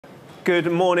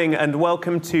Good morning and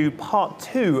welcome to part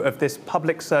 2 of this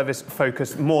public service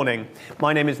focused morning.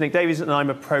 My name is Nick Davies and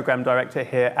I'm a programme director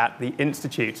here at the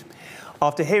Institute.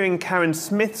 After hearing Karen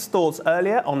Smith's thoughts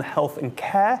earlier on health and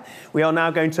care, we are now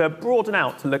going to broaden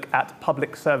out to look at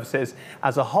public services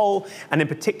as a whole and in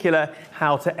particular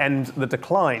how to end the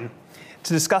decline.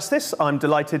 To discuss this, I'm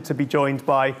delighted to be joined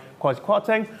by Kwasi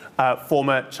Kwarteng,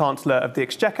 former Chancellor of the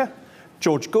Exchequer,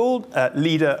 George Gould,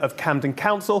 leader of Camden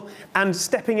Council, and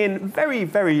stepping in very,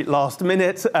 very last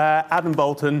minute, Adam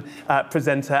Bolton,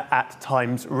 presenter at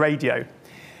Times Radio.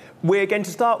 We're going to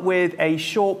start with a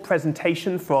short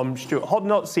presentation from Stuart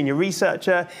Hoddinott, senior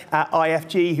researcher at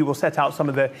IFG, who will set out some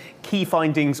of the key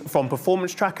findings from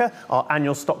Performance Tracker, our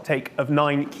annual stocktake of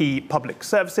 9 key public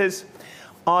services.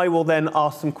 I will then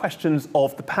ask some questions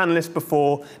of the panellists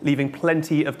before leaving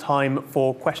plenty of time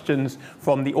for questions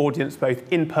from the audience,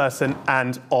 both in person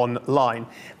and online.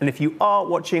 And if you are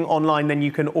watching online, then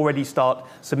you can already start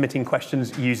submitting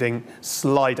questions using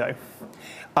Slido.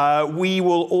 We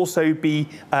will also be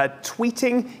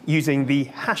tweeting using the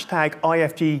hashtag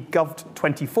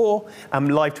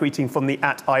IFGGov24, live tweeting from the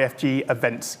 @IFG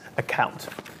Events account.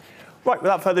 Right,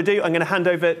 without further ado, I'm going to hand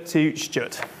over to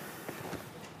Stuart.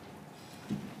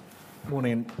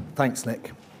 Morning, thanks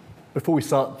Nick. Before we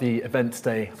start the event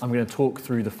today, I'm going to talk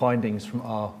through the findings from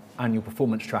our annual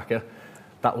performance tracker.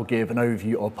 That will give an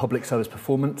overview of public service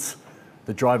performance,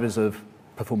 the drivers of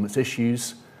performance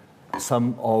issues,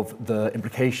 some of the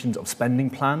implications of spending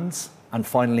plans, and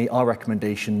finally our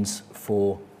recommendations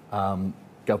for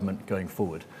government going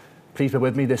forward. Please bear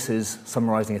with me, this is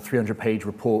summarising a 300-page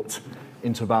report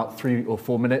into about 3 or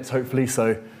 4 minutes, hopefully,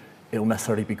 so it'll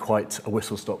necessarily be quite a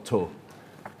whistle-stop tour.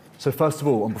 So first of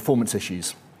all, on performance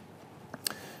issues.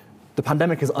 The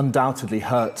pandemic has undoubtedly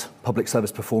hurt public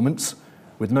service performance,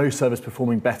 with no service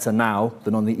performing better now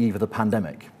than on the eve of the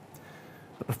pandemic.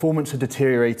 But performance had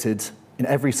deteriorated in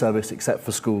every service except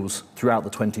for schools throughout the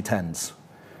 2010s.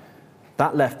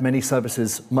 That left many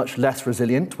services much less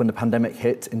resilient when the pandemic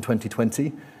hit in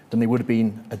 2020 than they would have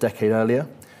been a decade earlier,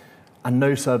 and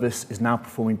no service is now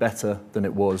performing better than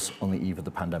it was on the eve of the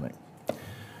pandemic.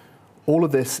 All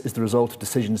of this is the result of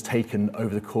decisions taken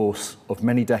over the course of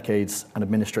many decades and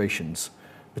administrations,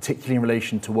 particularly in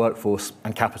relation to workforce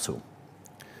and capital.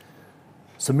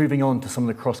 So moving on to some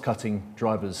of the cross-cutting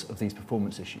drivers of these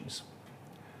performance issues.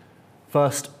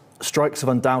 First, strikes have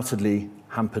undoubtedly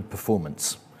hampered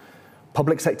performance.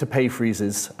 Public sector pay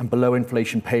freezes and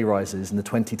below-inflation pay rises in the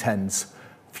 2010s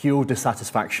fueled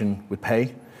dissatisfaction with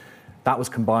pay. That was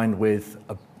combined with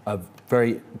a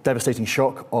very devastating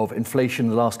shock of inflation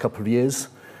in the last couple of years,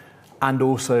 and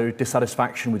also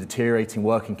dissatisfaction with deteriorating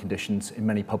working conditions in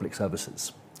many public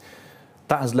services.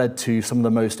 That has led to some of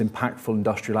the most impactful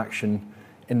industrial action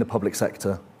in the public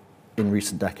sector in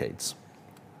recent decades.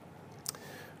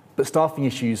 But staffing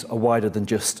issues are wider than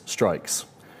just strikes.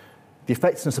 The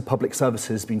effectiveness of public services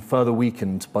has been further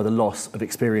weakened by the loss of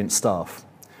experienced staff.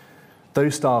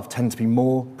 Those staff tend to be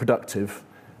more productive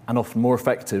and often more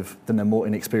effective than their more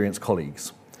inexperienced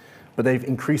colleagues. But they've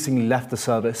increasingly left the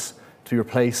service to be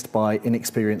replaced by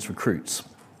inexperienced recruits.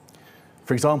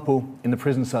 For example, in the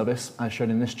prison service, as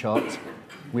shown in this chart,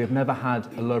 we have never had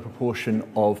a lower proportion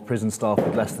of prison staff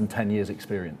with less than 10 years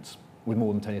experience, with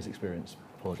more than 10 years experience,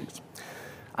 apologies.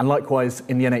 And likewise,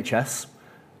 in the NHS,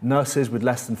 nurses with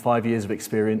less than 5 years of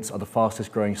experience are the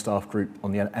fastest growing staff group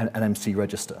on the NMC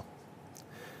register.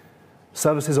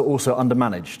 Services are also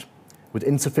undermanaged, with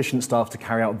insufficient staff to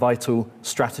carry out vital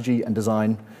strategy and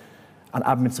design and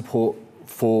admin support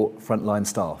for frontline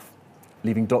staff,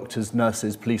 leaving doctors,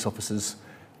 nurses, police officers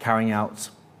carrying out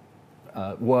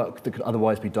work that could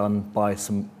otherwise be done by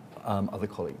some other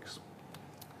colleagues.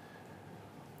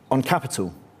 On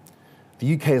capital,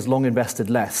 the UK has long invested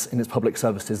less in its public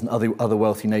services than other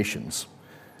wealthy nations.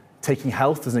 Taking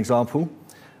health as an example,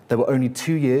 there were only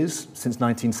 2 years since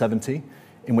 1970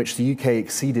 in which the UK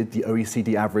exceeded the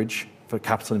OECD average for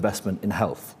capital investment in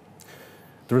health.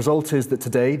 The result is that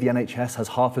today the NHS has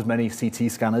half as many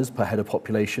CT scanners per head of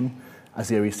population as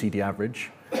the OECD average,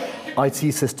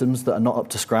 IT systems that are not up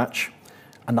to scratch,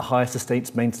 and the highest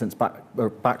estates maintenance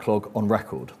backlog on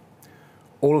record.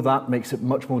 All of that makes it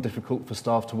much more difficult for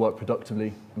staff to work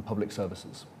productively in public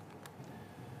services.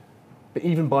 But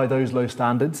even by those low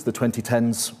standards, the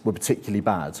 2010s were particularly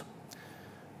bad.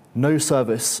 No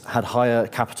service had higher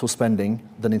capital spending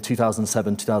than in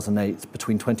 2007-2008,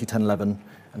 between 2010-11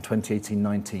 and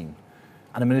 2018-19.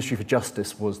 And the Ministry for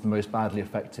Justice was the most badly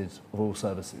affected of all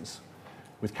services,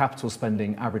 with capital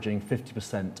spending averaging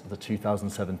 50% of the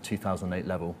 2007-2008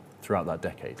 level throughout that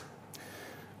decade.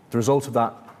 The result of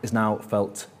that is now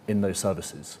felt in those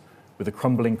services, with a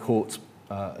crumbling court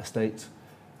estate,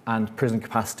 and prison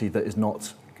capacity that is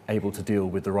not able to deal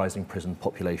with the rising prison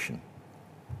population.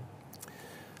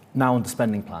 Now on to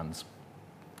spending plans.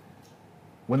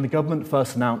 When the government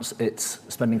first announced its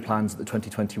spending plans at the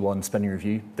 2021 spending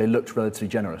review, they looked relatively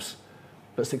generous.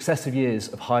 But successive years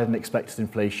of higher than expected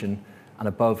inflation and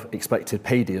above expected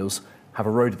pay deals have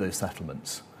eroded those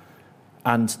settlements.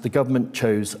 And the government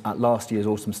chose at last year's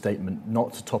autumn statement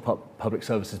not to top up public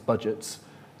services budgets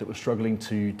that were struggling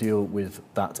to deal with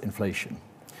that inflation.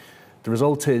 The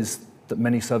result is that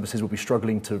many services will be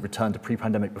struggling to return to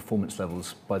pre-pandemic performance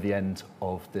levels by the end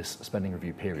of this spending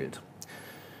review period.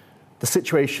 The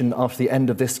situation after the end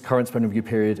of this current spending review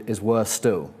period is worse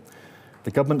still.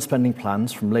 The government spending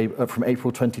plans from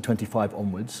April 2025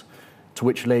 onwards, to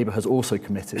which Labour has also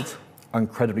committed, are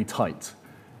incredibly tight,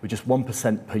 with just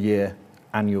 1% per year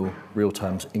annual real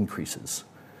terms increases.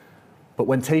 But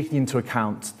when taking into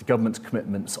account the government's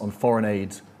commitments on foreign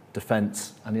aid,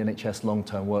 defence and the NHS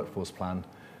long-term workforce plan,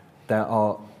 there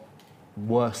are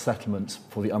worse settlements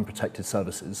for the unprotected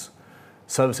services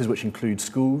which include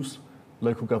schools,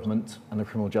 local government and the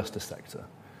criminal justice sector.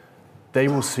 They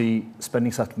will see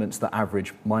spending settlements that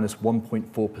average minus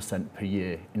 1.4% per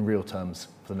year in real terms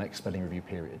for the next spending review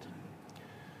period.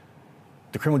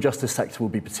 The criminal justice sector will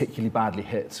be particularly badly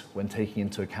hit when taking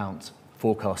into account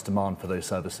forecast demand for those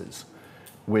services,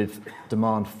 with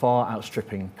demand far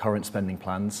outstripping current spending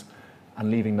plans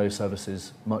and leaving those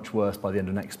services much worse by the end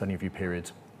of next spending review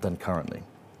period than currently.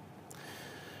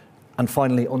 And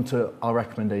finally, onto our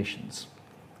recommendations.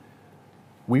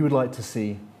 We would like to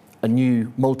see a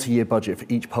new multi-year budget for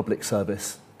each public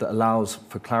service that allows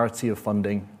for clarity of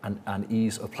funding and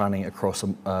ease of planning across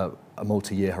a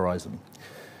multi-year horizon.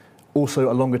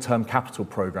 Also, a longer-term capital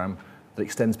programme that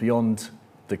extends beyond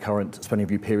the current spending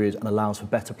review period and allows for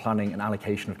better planning and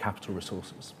allocation of capital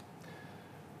resources.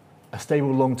 A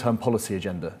stable long-term policy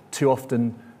agenda. Too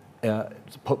often,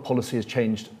 policy has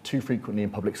changed too frequently in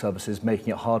public services, making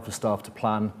it hard for staff to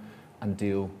plan and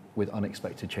deal with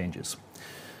unexpected changes.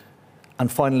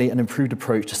 And finally, an improved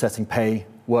approach to setting pay,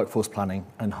 workforce planning,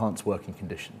 and enhanced working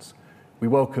conditions. We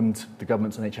welcomed the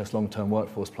government's NHS long-term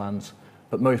workforce plans,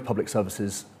 but most public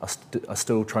services are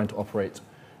still trying to operate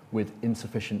with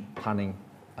insufficient planning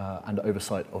and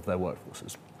oversight of their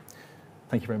workforces.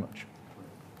 Thank you very much.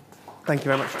 Thank you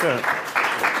very much, Stuart.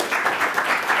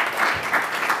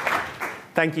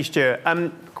 Thank you, Stuart.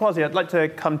 Kwasi, I'd like to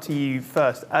come to you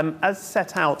first. As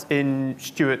set out in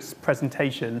Stuart's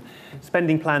presentation,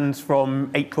 spending plans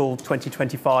from April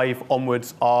 2025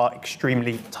 onwards are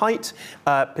extremely tight,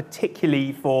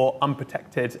 particularly for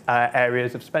unprotected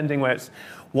areas of spending where it's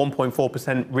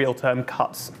 1.4% real-term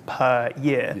cuts per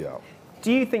year. Yeah.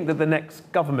 Do you think that the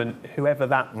next government, whoever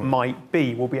that might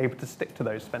be, will be able to stick to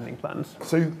those spending plans?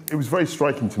 So it was very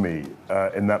striking to me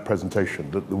in that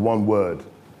presentation that the one word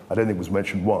I don't think was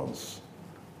mentioned once,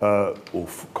 or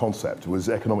concept, was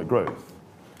economic growth.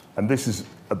 And this is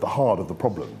at the heart of the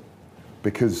problem,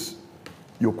 because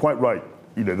you're quite right,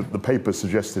 you know, the paper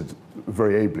suggested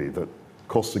very ably that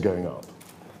costs are going up.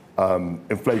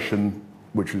 Inflation,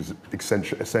 which was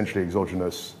essentially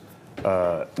exogenous,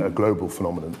 a global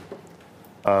phenomenon,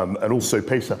 and also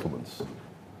pay settlements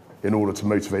in order to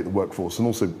motivate the workforce, and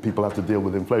also people have to deal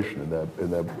with inflation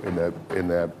in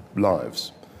their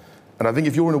lives. And I think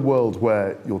if you're in a world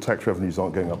where your tax revenues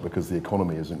aren't going up because the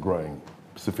economy isn't growing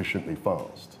sufficiently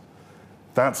fast,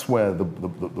 that's where the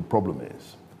problem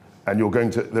is. And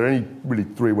there are only really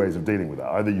three ways of dealing with that.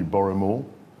 Either you borrow more,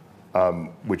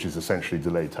 which is essentially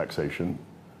delayed taxation.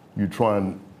 You try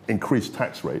and increase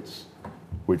tax rates,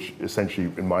 which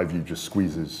essentially, in my view, just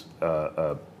squeezes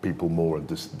people more and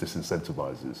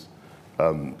disincentivizes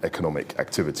economic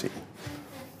activity.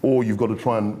 Or you've got to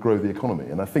try and grow the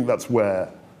economy. And I think that's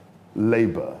where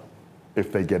Labour,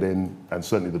 if they get in, and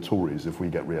certainly the Tories, if we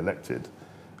get re-elected,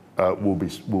 will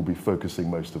be focusing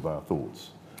most of our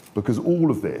thoughts. Because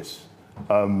all of this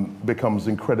becomes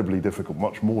incredibly difficult,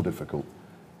 much more difficult,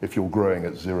 if you're growing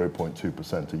at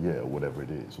 0.2% a year, or whatever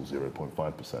it is, or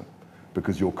 0.5%,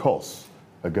 because your costs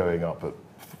are going up at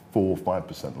 4 or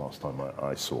 5% last time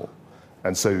I saw.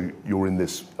 And so you're in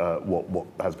this, what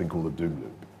has been called a doom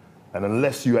loop. And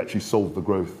unless you actually solve the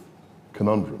growth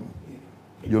conundrum,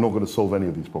 you're not going to solve any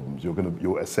of these problems.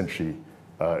 You're essentially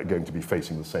going to be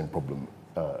facing the same problem,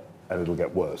 and it'll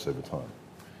get worse over time.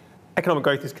 Economic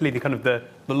growth is clearly kind of the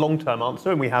long-term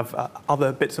answer, and we have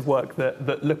other bits of work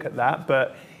that look at that.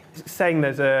 But saying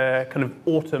there's a kind of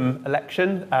autumn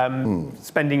election,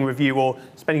 spending review or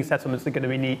spending settlements are going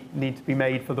to need to be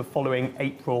made for the following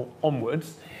April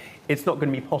onwards. It's not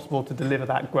going to be possible to deliver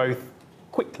that growth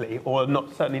quickly, or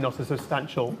certainly not a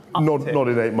substantial Not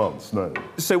uptick. in 8 months, no.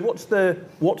 So what's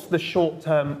the short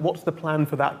term? What's the plan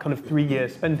for that kind of 3-year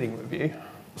spending review?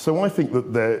 So I think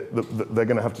that they're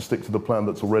going to have to stick to the plan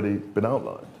that's already been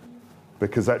outlined,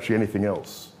 because actually anything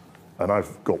else, and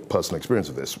I've got personal experience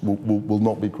of this, will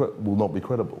not be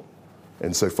credible.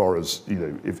 Insofar as, you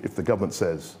know, if the government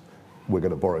says we're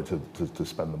going to borrow to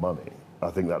spend the money, I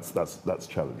think that's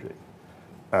challenging.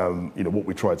 You know, what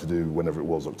we tried to do whenever it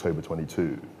was October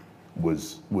 22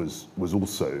 was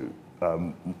also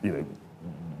you know,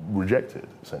 rejected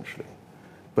essentially.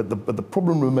 But the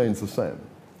problem remains the same.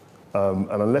 And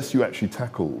unless you actually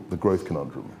tackle the growth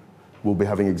conundrum, we'll be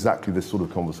having exactly this sort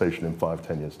of conversation in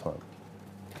 5-10 years' time.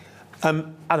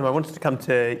 Adam, I wanted to come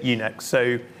to you next.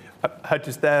 So I heard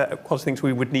just there, Kwasi thinks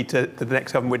the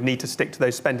next government would need to stick to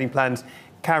those spending plans.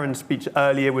 Karen's speech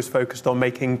earlier was focused on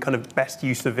making kind of best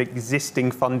use of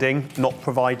existing funding, not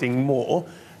providing more.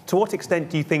 To what extent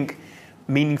do you think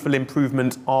meaningful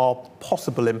improvements are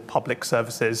possible in public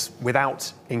services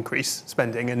without increased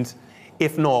spending? And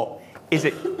if not,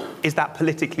 is that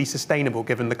politically sustainable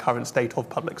given the current state of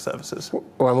public services?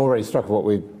 Well, I'm already struck with what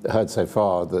we've heard so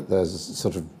far, that there's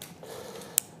sort of,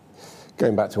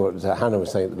 going back to what Hannah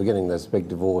was saying at the beginning, there's a big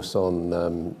divorce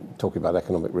on talking about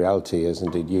economic reality, as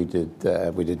indeed you did,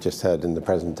 we did just heard in the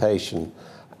presentation,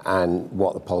 and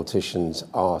what the politicians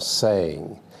are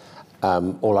saying.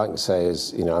 All I can say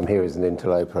is, you know, I'm here as an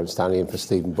interloper, I'm standing in for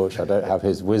Stephen Bush, I don't have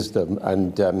his wisdom,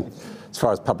 and as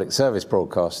far as public service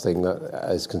broadcasting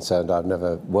is concerned, I've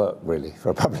never worked really for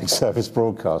a public service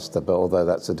broadcaster, but although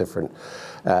that's a different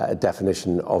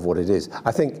definition of what it is.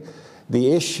 I think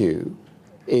the issue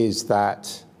is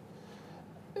that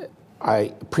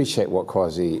I appreciate what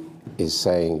Kwasi is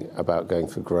saying about going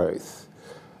for growth.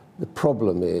 The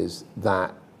problem is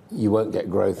that you won't get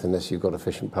growth unless you've got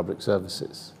efficient public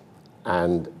services.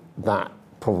 And that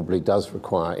probably does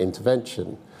require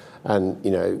intervention. And,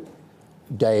 you know,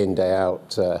 day in, day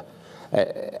out,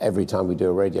 every time we do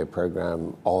a radio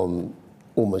programme on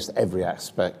almost every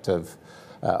aspect of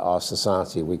our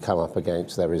society, we come up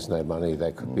against there is no money,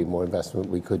 there could be more investment,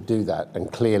 we could do that.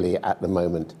 And clearly, at the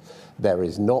moment, there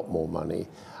is not more money.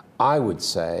 I would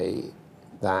say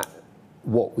that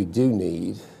what we do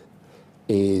need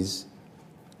is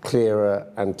clearer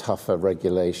and tougher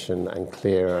regulation and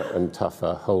clearer and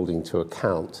tougher holding to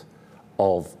account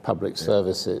of public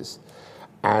services.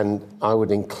 And I would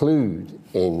include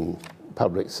in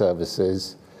public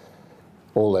services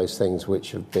all those things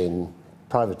which have been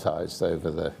privatised over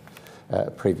the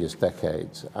previous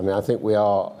decades. I mean, I think we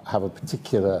have a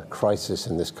particular crisis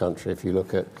in this country. If you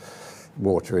look at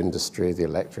water industry, the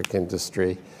electric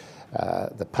industry,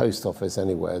 the post office,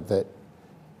 anywhere, that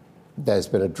there's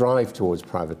been a drive towards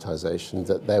privatisation,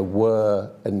 that there were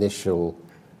initial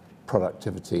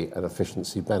productivity and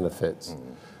efficiency benefits,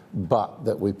 but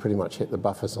that we pretty much hit the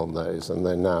buffers on those, and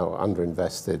they're now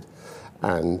underinvested,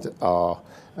 and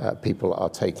people are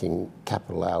taking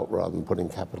capital out rather than putting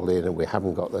capital in, and we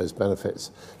haven't got those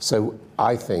benefits. So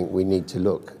I think we need to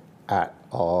look at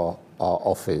our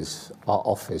office,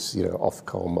 you know,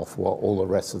 Ofcom, Ofwat, all the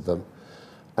rest of them,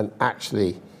 and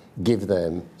actually give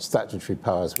them statutory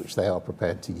powers which they are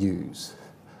prepared to use.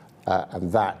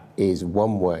 And that is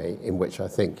one way in which I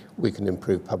think we can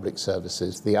improve public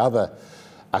services. The other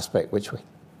aspect which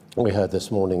we heard this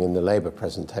morning in the Labour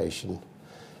presentation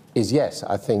is, yes,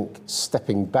 I think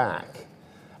stepping back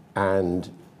and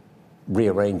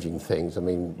rearranging things. I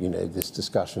mean, you know, this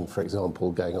discussion, for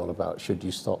example, going on about should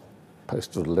you stop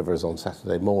postal deliverers on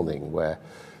Saturday morning, where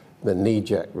the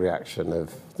knee-jerk reaction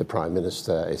of the Prime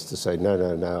Minister is to say, no,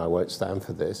 no, no, I won't stand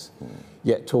for this.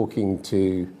 Yet talking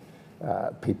to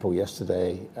people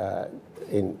yesterday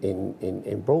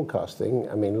in broadcasting,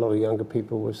 I mean, a lot of younger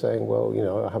people were saying, well, you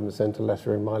know, I haven't sent a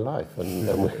letter in my life,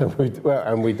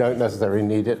 and we don't necessarily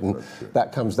need it, and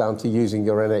that comes down to using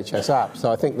your NHS app.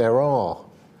 So I think there are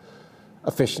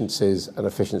efficiencies and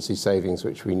efficiency savings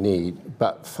which we need,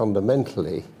 but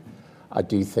fundamentally, I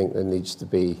do think there needs to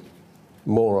be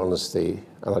more honesty,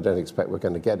 and I don't expect we're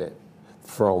going to get it,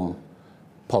 from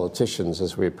politicians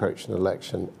as we approach an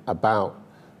election about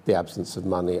the absence of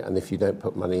money, and if you don't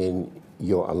put money in,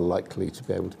 you're unlikely to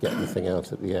be able to get anything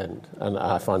out at the end. And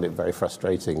I find it very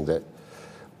frustrating that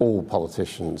all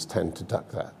politicians tend to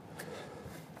duck that.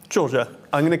 Georgia,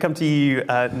 I'm going to come to you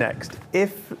next.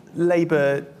 If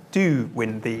Labour do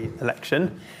win the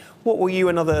election, what will you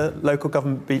and other local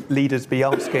government leaders be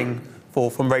asking for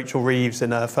from Rachel Reeves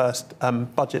in her first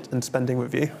budget and spending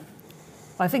review?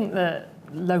 I think that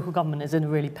local government is in a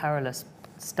really perilous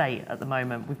state at the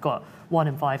moment. We've got 1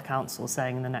 in 5 councils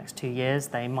saying in the next 2 years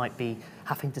they might be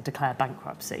having to declare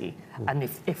bankruptcy. And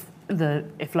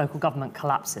if local government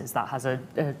collapses, that has a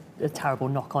terrible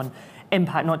knock-on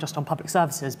impact, not just on public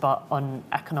services, but on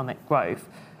economic growth.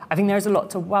 I think there's a lot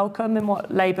to welcome in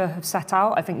what Labour have set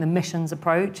out. I think the missions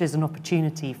approach is an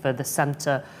opportunity for the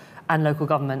centre and local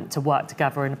government to work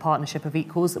together in a partnership of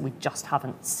equals that we just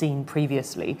haven't seen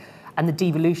previously. And the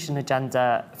devolution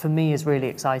agenda, for me, is really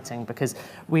exciting because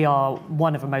we are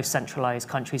one of the most centralised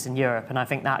countries in Europe, and I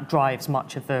think that drives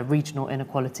much of the regional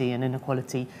inequality and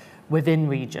inequality within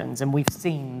regions. And we've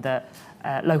seen that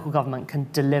local government can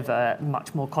deliver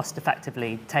much more cost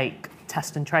effectively. Take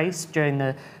test and trace during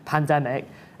the pandemic.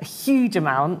 A huge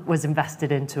amount was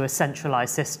invested into a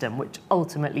centralised system, which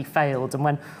ultimately failed. And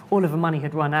when all of the money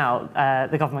had run out,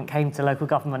 the government came to local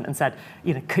government and said,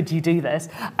 could you do this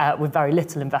with very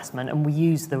little investment? And we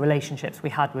used the relationships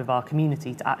we had with our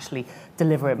community to actually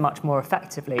deliver it much more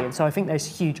effectively. And so I think there's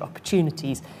huge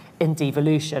opportunities in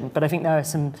devolution, but I think there are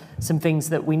some things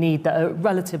that we need that are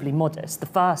relatively modest. The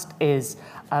first is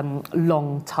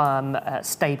long-term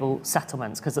stable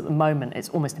settlements, because at the moment it's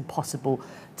almost impossible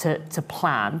to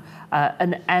plan.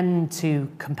 An end to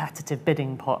competitive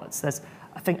bidding pots. There's,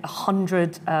 I think,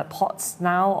 100 pots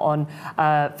now on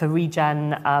for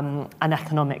regen and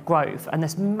economic growth, and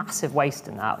there's massive waste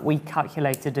in that. We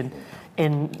calculated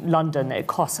in London that it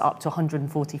costs up to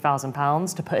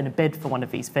 £140,000 to put in a bid for one of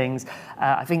these things.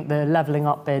 I think the levelling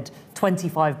up bid,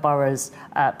 25 boroughs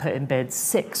put in bids,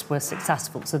 6 were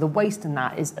successful. So the waste in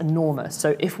that is enormous.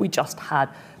 So if we just had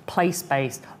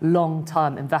place-based,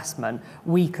 long-term investment,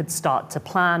 we could start to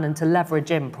plan and to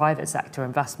leverage in private sector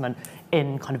investment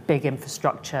in kind of big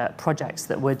infrastructure projects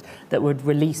that would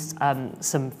release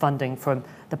some funding from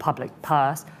the public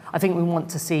purse. I think we want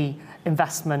to see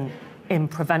investment in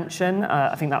prevention.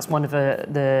 I think that's one of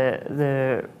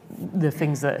the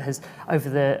things that has,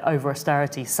 over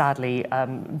austerity, sadly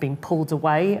been pulled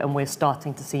away, and we're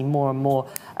starting to see more and more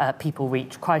people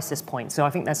reach crisis points. So I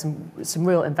think there's some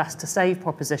real invest-to-save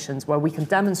propositions where we can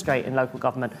demonstrate in local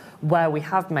government where we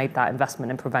have made that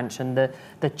investment in prevention,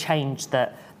 the change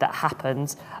that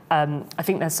happens. I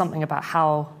think there's something about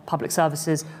how public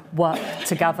services work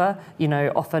together.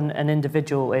 Often an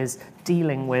individual is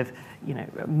dealing with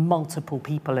multiple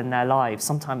people in their lives,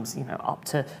 sometimes up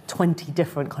to 20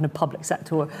 different kind of public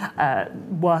sector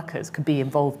workers could be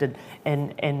involved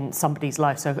in somebody's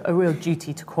life. So a real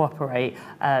duty to cooperate,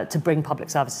 to bring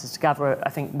public services together, I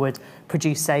think would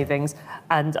produce savings.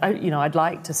 And I'd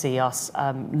like to see us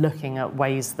looking at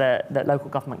ways that local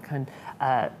government can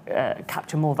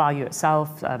capture more value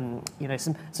itself.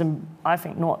 Some I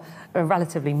think not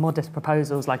relatively modest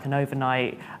proposals like an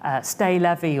overnight stay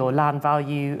levy or land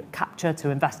value capture to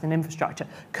invest in infrastructure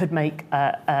could make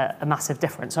a massive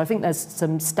difference. So I think there's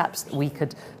some steps that we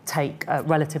could take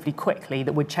relatively quickly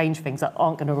that would change things that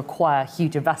aren't going to require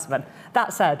huge investment.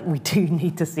 That said, we do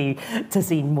need to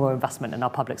see more investment in our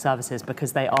public services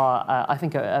because they are, I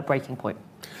think, a breaking point.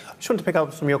 I just want to pick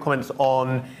up some of your comments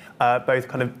on both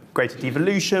kind of greater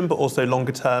devolution, but also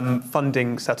longer-term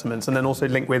funding settlements, and then also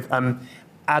link with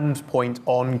and point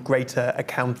on greater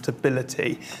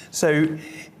accountability. So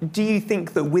do you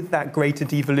think that with that greater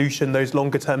devolution, those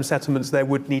longer-term settlements, there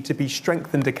would need to be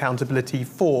strengthened accountability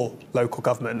for local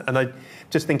government? And I'm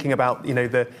just thinking about,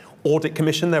 the Audit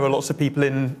Commission. There were lots of people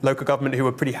in local government who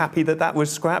were pretty happy that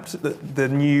was scrapped. The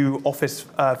new office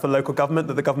for local government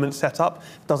that the government set up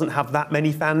doesn't have that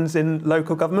many fans in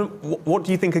local government. What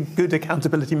do you think a good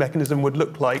accountability mechanism would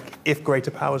look like if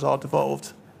greater powers are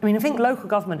devolved? I mean, I think local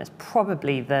government is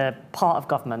probably the part of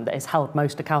government that is held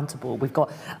most accountable. We've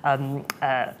got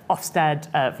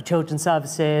Ofsted for children's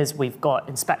services, we've got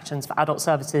inspections for adult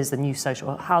services, the new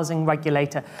social housing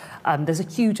regulator. There's a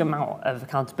huge amount of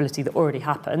accountability that already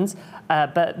happens.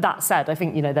 But that said, I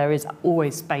think there is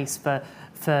always space to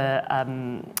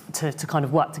kind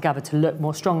of work together to look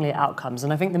more strongly at outcomes.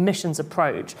 And I think the missions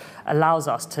approach allows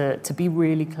us to be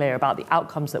really clear about the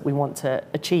outcomes that we want to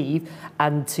achieve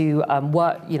and to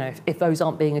work, if those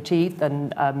aren't being achieved, then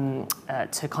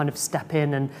to kind of step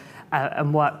in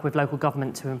and work with local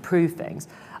government to improve things.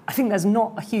 I think there's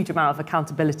not a huge amount of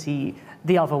accountability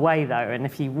the other way, though, and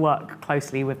if you work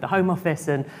closely with the Home Office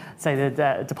and, say,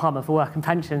 the Department for Work and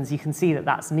Pensions, you can see that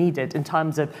that's needed in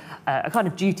terms of a kind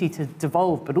of duty to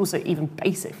devolve, but also even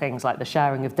basic things like the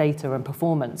sharing of data and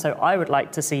performance. So I would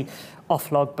like to see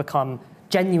Oflog become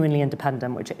genuinely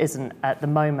independent, which it isn't at the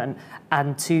moment,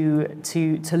 and to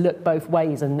look both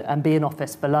ways and be an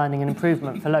office for learning and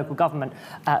improvement for local government,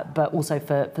 but also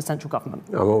for central government.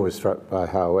 I'm always struck by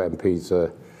how MPs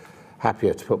are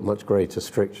happier to put much greater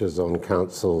strictures on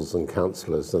councils and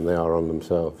councillors than they are on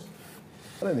themselves.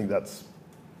 I don't think that's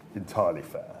entirely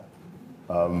fair.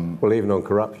 Well, even on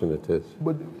corruption it is.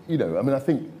 But, you know, I mean, I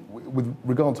think with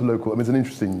regard to local, I mean, it's an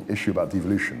interesting issue about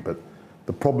devolution, but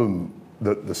the problem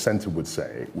that the centre would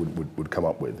say, would come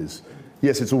up with is,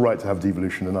 yes, it's all right to have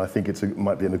devolution, and I think it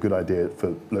might be a good idea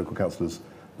for local councils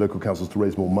to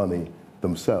raise more money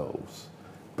themselves.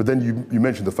 But then you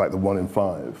mentioned the fact that 1 in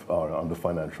 5 are under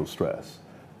financial stress.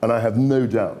 And I have no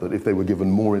doubt that if they were given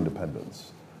more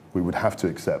independence, we would have to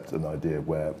accept an idea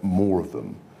where more of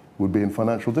them would be in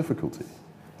financial difficulty.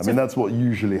 I mean, that's what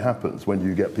usually happens when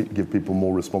you give people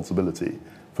more responsibility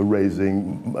for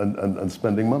raising and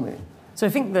spending money. So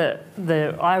I think that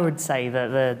I would say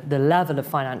that the level of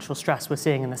financial stress we're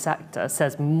seeing in the sector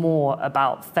says more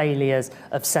about failures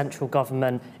of central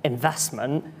government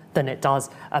investment than it does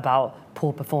about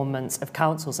poor performance of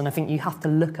councils. And I think you have to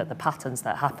look at the patterns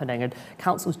that are happening, and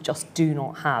councils just do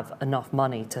not have enough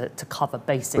money to cover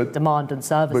basic demand and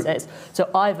services. So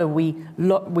either we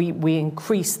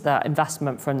increase that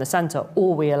investment from the centre,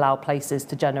 or we allow places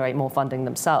to generate more funding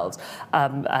themselves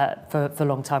for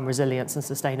long-term resilience and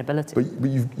sustainability. But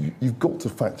you've got to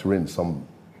factor in some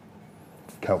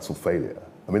council failure.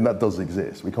 I mean, that does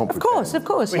exist. We can't pretend. Of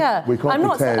course, yeah. We can't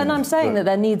pretend. And I'm saying that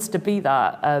there needs to be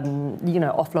that,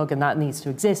 offlog, and that needs to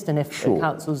exist. And if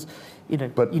councils,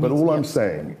 But all I'm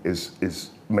saying is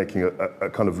making a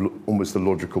kind of almost a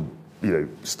logical,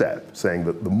 step, saying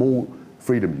that the more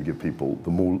freedom you give people, the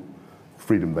more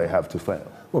freedom they have to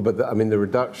fail. Well, but the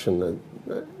reduction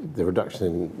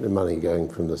in money going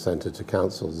from the centre to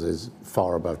councils is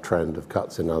far above trend of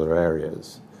cuts in other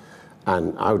areas.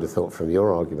 And I would have thought from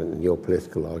your argument and your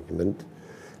political argument,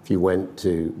 if you went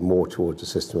more towards a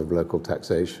system of local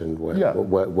taxation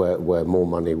where more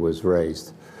money was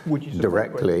raised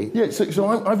directly. Yeah,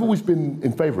 so I've always been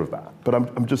in favour of that. But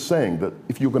I'm just saying that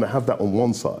if you're going to have that on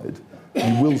one side,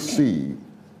 you will see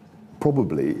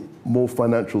probably more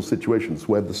financial situations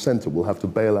where the centre will have to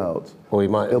bail out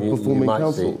ill-performing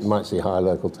councils. You might see higher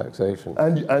local taxation.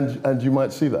 And you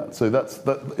might see that. So that's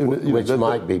that. Which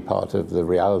might be part of the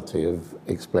reality of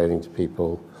explaining to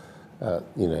people,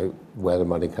 where the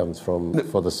money comes from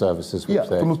for the services which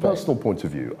they from expect. a personal point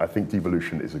of view, I think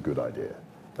devolution is a good idea.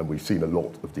 And we've seen a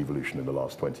lot of devolution in the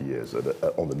last 20 years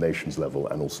on the nation's level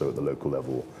and also at the local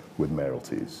level with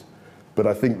mayoralties. But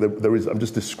I think that I'm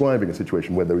just describing a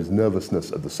situation where there is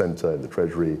nervousness at the centre, in the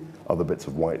Treasury, other bits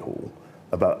of Whitehall,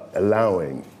 about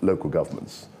allowing local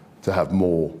governments to have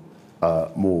more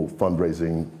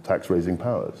fundraising, tax-raising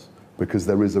powers, because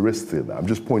there is a risk to that. I'm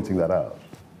just pointing that out.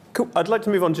 Cool. I'd like to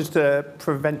move on just to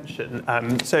prevention.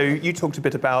 So you talked a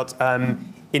bit about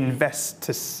invest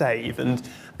to save, and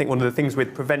I think one of the things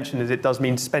with prevention is it does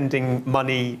mean spending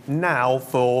money now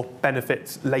for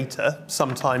benefits later,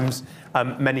 sometimes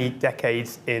many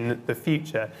decades in the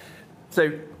future.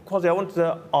 So, Kwasi, I wanted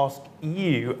to ask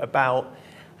you about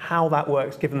how that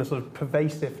works, given the sort of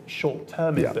pervasive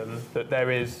short-termism that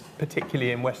there is,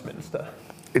 particularly in Westminster.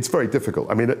 It's very difficult.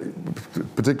 I mean,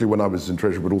 particularly when I was in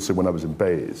Treasury, but also when I was in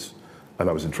Bays, and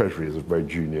I was in Treasury as a very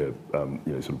junior,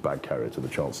 sort of bag carrier to the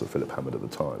Chancellor, Philip Hammond, at the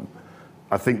time.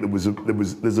 I think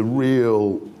there's a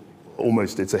real,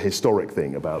 almost it's a historic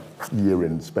thing about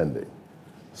year-end spending,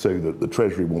 so that the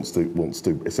Treasury wants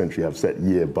to essentially have set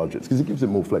year budgets because it gives it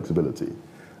more flexibility,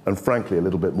 and frankly a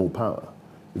little bit more power.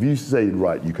 If you say,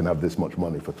 right, you can have this much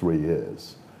money for 3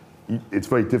 years, it's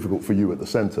very difficult for you at the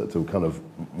centre to kind of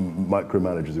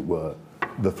micromanage, as it were,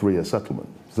 the 3-year settlement.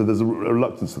 So there's a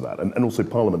reluctance to that. And also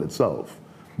Parliament itself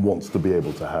wants to be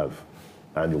able to have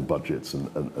annual budgets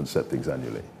and set things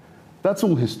annually. That's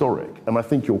all historic. And I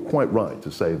think you're quite right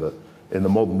to say that in the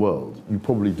modern world, you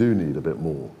probably do need a bit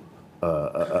more,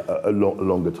 a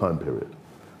longer time period.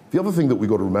 The other thing that we've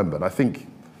got to remember, and I think,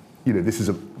 this is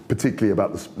particularly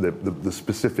about the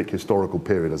specific historical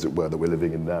period, as it were, that we're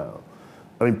living in now.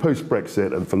 I mean,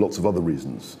 post-Brexit and for lots of other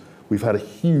reasons, we've had a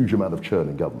huge amount of churn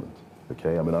in government,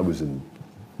 okay? I mean, I was in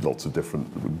lots of different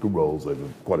roles over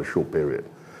quite a short period.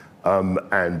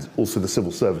 And also the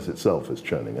civil service itself is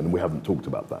churning, and we haven't talked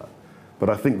about that.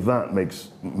 But I think that makes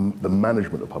the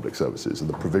management of public services and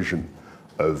the provision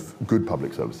of good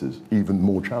public services even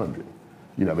more challenging.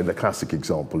 I mean, the classic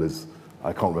example is,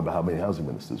 I can't remember how many housing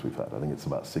ministers we've had. I think it's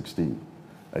about 16.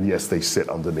 And yes, they sit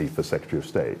underneath the Secretary of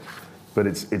State. But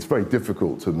it's very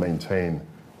difficult to maintain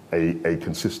a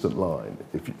consistent line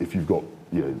if you've got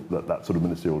that sort of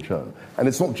ministerial churn. And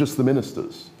it's not just the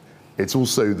ministers. It's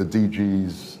also the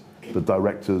DGs, the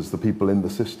directors, the people in the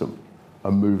system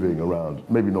are moving around,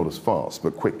 maybe not as fast,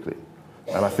 but quickly.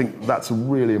 And I think that's a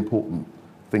really important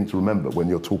thing to remember when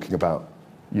you're talking about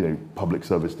public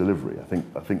service delivery.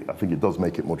 I think it does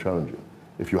make it more challenging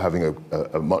if you're having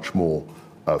a much more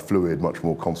fluid, much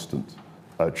more constant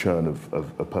churn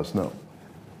of personnel.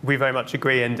 We very much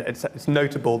agree, and it's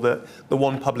notable that the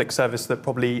one public service that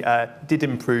probably did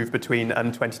improve between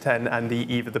 2010 and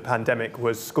the eve of the pandemic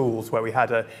was schools, where we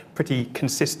had a pretty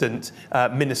consistent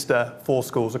minister for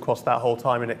schools across that whole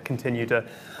time, and it continued a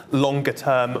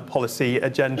longer-term policy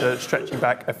agenda stretching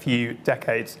back a few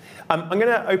decades. I'm going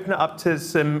to open it up to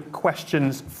some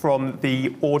questions from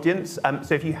the audience.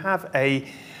 So if you have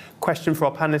a question for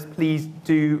our panelists, please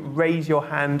do raise your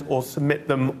hand or submit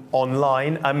them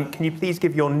online. Can you please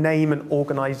give your name and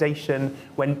organisation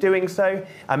when doing so?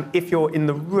 If you're in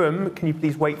the room, can you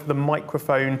please wait for the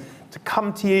microphone to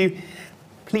come to you?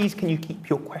 Please, can you keep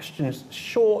your questions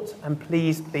short? And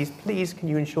please, can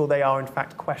you ensure they are in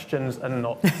fact questions and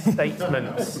not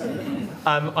statements?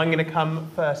 I'm going to come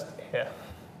first here,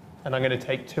 and I'm going to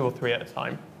take 2 or 3 at a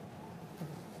time.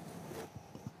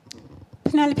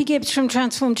 Penelope Gibbs from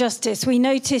Transform Justice. We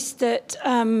noticed that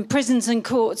prisons and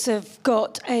courts have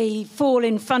got a fall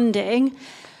in funding.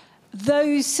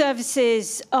 Those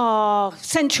services are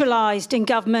centralised in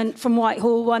government from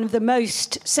Whitehall, one of the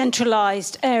most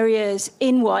centralised areas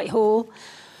in Whitehall.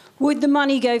 Would the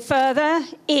money go further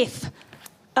if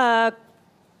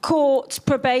courts,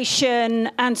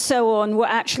 probation and so on were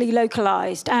actually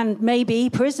localised, and maybe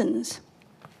prisons?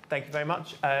 Thank you very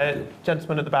much.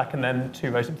 Gentleman at the back and then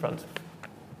 2 rows in front.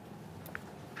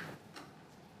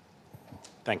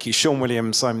 Thank you. Sean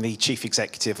Williams. I'm the Chief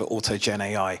Executive at AutoGen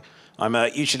AI. I'm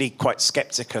usually quite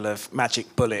sceptical of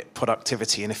magic bullet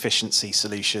productivity and efficiency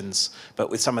solutions, but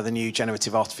with some of the new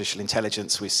generative artificial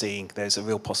intelligence we're seeing, there's a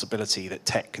real possibility that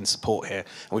tech can support here,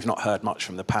 and we've not heard much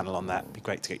from the panel on that. It'd be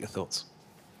great to get your thoughts.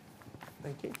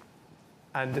 Thank you.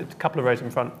 And a couple of rows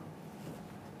in front.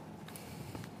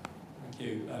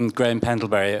 I'm Graham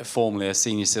Pendlebury, formerly a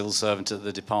senior civil servant at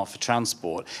the Department for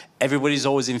Transport. Everybody's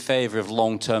always in favour of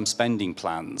long-term spending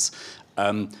plans.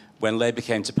 When Labour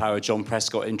came to power, John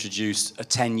Prescott introduced a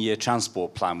 10-year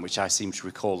transport plan, which I seem to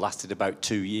recall lasted about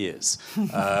 2 years.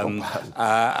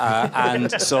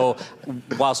 And so,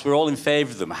 whilst we're all in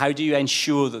favour of them, how do you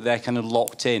ensure that they're kind of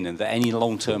locked in and that any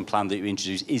long-term plan that you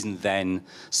introduce isn't then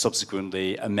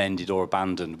subsequently amended or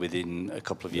abandoned within a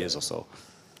couple of years or so?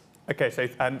 Okay, so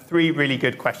 3 really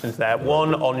good questions there.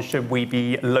 One on should we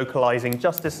be localising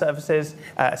justice services,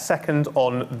 second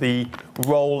on the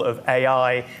role of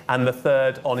AI, and the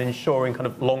third on ensuring kind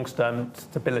of long-term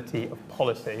stability of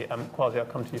policy. Kwasi, I'll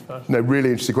come to you first. No, really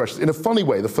interesting questions. In a funny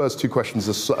way, the first 2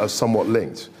 questions are somewhat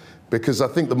linked, because I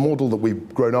think the model that we've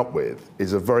grown up with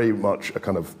is a very much a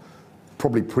kind of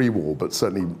probably pre-war, but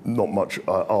certainly not much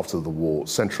after the war,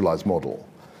 centralised model.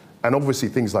 And obviously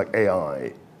things like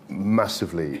AI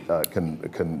massively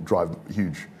can drive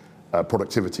huge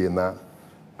productivity in that.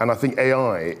 And I think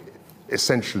AI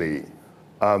essentially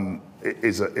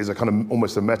is a kind of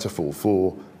almost a metaphor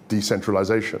for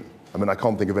decentralization. I mean, I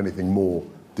can't think of anything more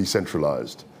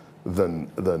decentralized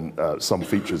than some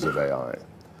features of AI.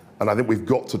 And I think we've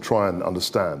got to try and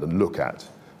understand and look at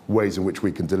ways in which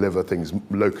we can deliver things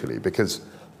locally, because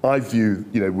I view,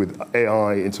 with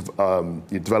AI into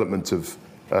the development of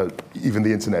even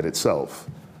the internet itself,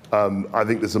 I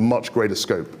think there's a much greater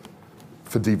scope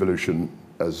for devolution,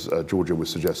 as Georgia was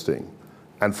suggesting,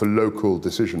 and for local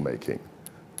decision making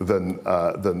than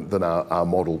our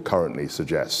model currently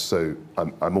suggests. So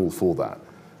I'm all for that.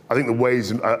 I think the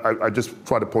ways, I just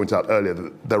tried to point out earlier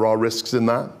that there are risks in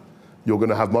that. You're going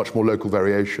to have much more local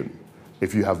variation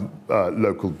if you have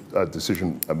local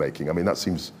decision making. I mean, that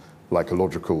seems like a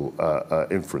logical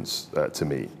inference to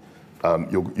me.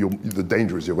 The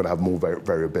danger is you're going to have more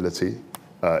variability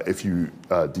if you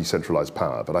decentralize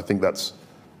power, but I think that's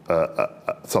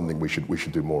something we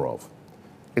should do more of.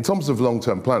 In terms of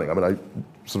long-term planning, I mean, I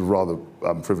sort of rather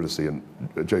frivolously and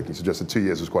jokingly suggested 2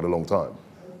 years was quite a long time.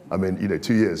 I mean,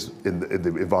 2 years in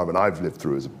the environment I've lived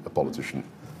through as a politician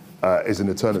is an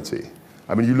eternity.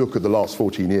 I mean, you look at the last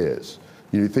 14 years,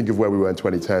 you think of where we were in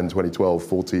 2010, 2012,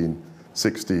 14,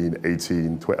 16,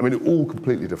 18, 20, I mean, all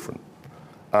completely different.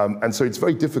 And so it's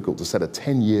very difficult to set a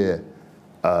 10-year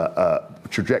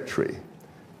trajectory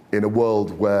in a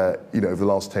world where, over the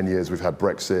last 10 years, we've had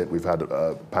Brexit, we've had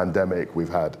a pandemic, we've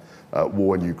had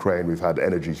war in Ukraine, we've had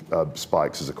energy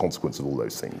spikes as a consequence of all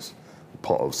those things,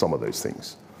 part of some of those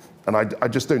things. And I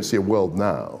just don't see a world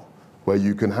now where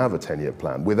you can have a 10-year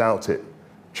plan without it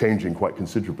changing quite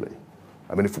considerably.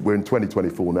 I mean, if we're in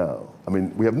 2024 now, I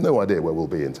mean, we have no idea where we'll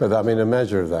be in 2024. But I mean, a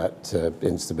measure of that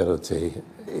instability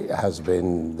has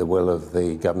been the will of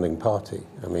the governing party.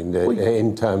 I mean,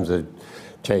 in terms of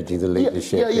changing the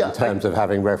leadership in terms of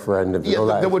having referendums. Yeah, and all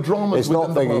that. There were dramas. It's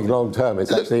not thinking long term.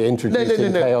 It's actually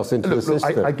introducing chaos into the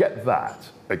system. I get that.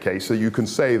 Okay, so you can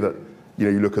say that. You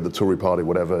know, you look at the Tory party,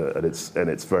 whatever, and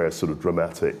its various sort of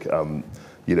dramatic,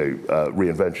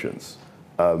 reinventions.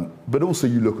 But also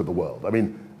you look at the world. I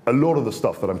mean, a lot of the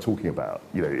stuff that I'm talking about,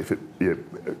 you know,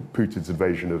 Putin's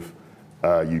invasion of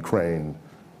Ukraine,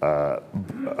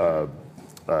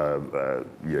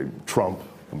 Trump,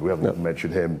 and we haven't even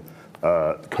mentioned him,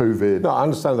 COVID. No, I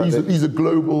understand that. These are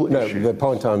global issues. No, the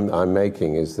point I'm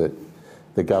making is that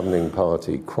the governing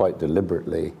party quite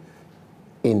deliberately,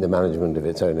 in the management of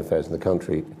its own affairs in the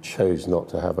country, chose not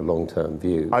to have a long-term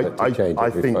view. I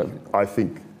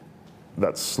think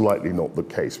that's slightly not the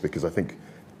case, because I think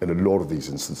in a lot of these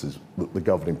instances, the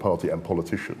governing party and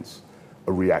politicians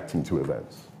are reacting to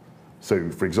events. So,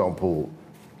 for example,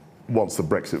 once the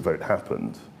Brexit vote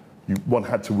happened, one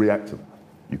had to react to that.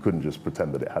 You couldn't just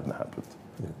pretend that it hadn't happened.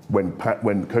 Yeah.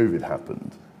 When COVID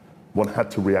happened, one had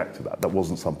to react to that. That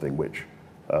wasn't something which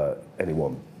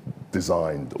anyone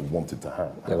designed or wanted to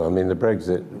have. Yeah, I mean, the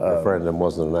Brexit referendum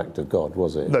wasn't an act of God,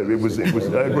 was it? No, it was. I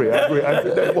agree. No,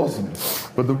 it wasn't.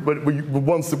 But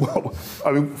once,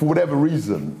 I mean, for whatever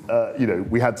reason,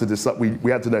 we had to decide.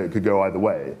 We had to know it could go either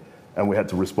way, and we had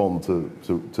to respond to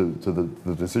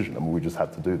the decision. I mean, we just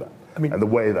had to do that. I mean, and the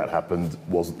way that happened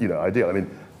was, ideal. I mean,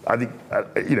 I think,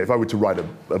 if I were to write a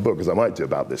book, as I might do,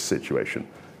 about this situation,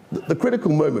 the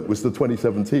critical moment was the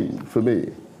 2017 for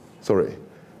me. Sorry.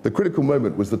 The critical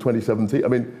moment was the 2017. I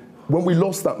mean, when we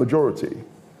lost that majority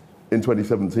in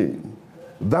 2017,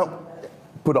 that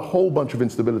put a whole bunch of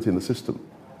instability in the system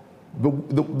that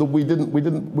we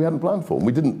hadn't planned for.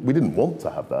 We didn't want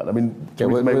to have that. I mean,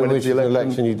 when it's the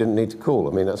election you didn't need to call.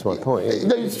 I mean, that's my point.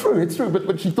 No, it's true.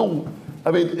 But she thought.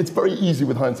 I mean, it's very easy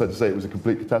with hindsight to say it was a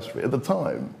complete catastrophe. At the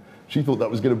time, she thought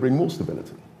that was going to bring more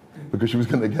stability, because she was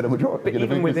going to get a majority. But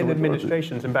even within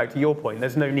administrations, and back to your point,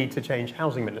 there's no need to change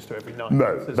housing minister every 9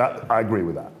 months. No, I agree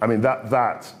with that. I mean, but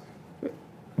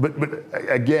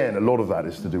again, a lot of that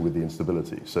is to do with the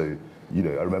instability. So, I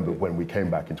remember when we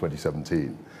came back in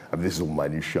 2017, I mean, this is all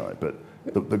minutiae, but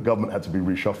the government had to be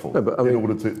reshuffled in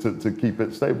order to keep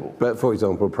it stable. But, for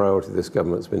example, a priority of this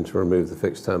government's been to remove the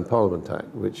Fixed Term Parliament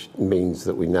Act, which means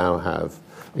that we now have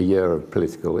a year of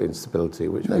political instability.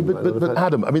 Which but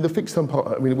Adam, I mean, the Fixed Term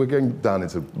Parliament, I mean, we're going down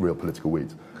into real political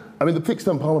weeds. I mean, the Fixed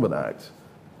Term Parliament Act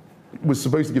was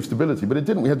supposed to give stability, but it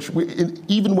didn't.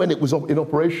 Even when it was in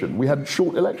operation, we had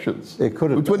short elections. It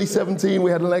could have. In 2017,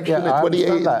 we had an election. In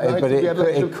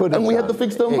 2018, it could have. And we had the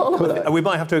Fixed Term Parliament Act. We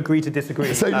might have to agree to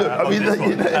disagree. So look, I mean,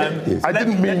 I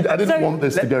didn't want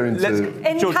this to go into.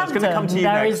 In George, Camden,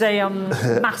 there is a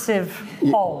massive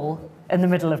hole in the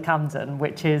middle of Camden,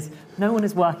 which is no one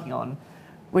is working on,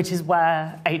 which is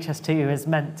where HS2 is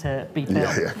meant to be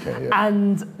built.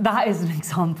 And that is an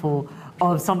example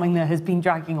of something that has been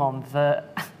dragging on for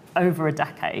over a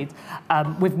decade,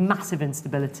 with massive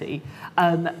instability,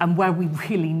 and where we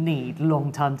really need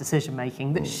long-term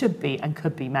decision-making that should be and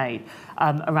could be made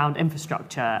around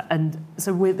infrastructure. And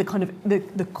so we're the kind of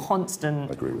the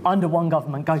constant under one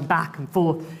government going back and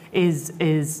forth is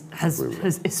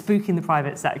spooking the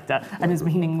private sector, and is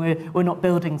meaning we're not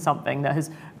building something that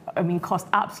has, I mean, cost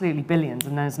absolutely billions,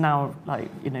 and there's now,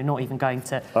 not even going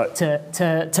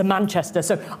to Manchester.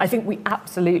 So I think we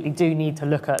absolutely do need to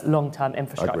look at long-term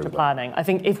infrastructure planning. I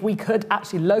think if we could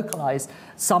actually localise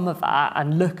some of that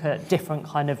and look at different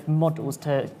kind of models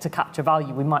to capture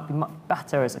value, we might be much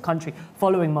better as a country,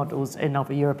 following models in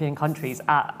other European countries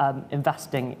at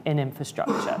investing in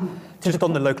infrastructure. Just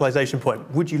on the localisation point,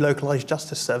 would you localise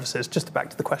justice services? Just back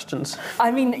to the questions.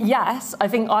 I mean, yes. I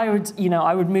think I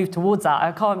would move towards that.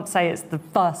 I can't say it's the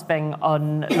first thing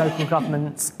on local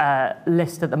government's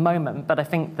list at the moment, but I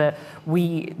think that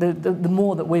the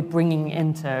more that we're bringing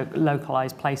into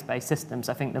localised place-based systems,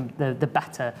 I think the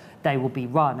better they will be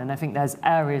run. And I think there's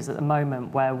areas at the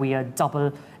moment where we are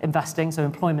double investing, so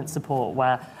employment support,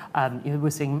 where we're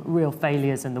seeing real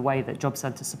failures in the way that job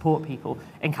centres support people.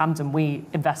 In Camden, we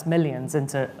invest millions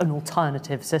into an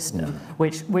alternative system,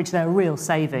 which there are real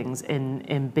savings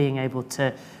in being able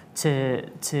to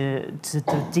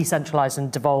decentralise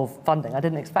and devolve funding. I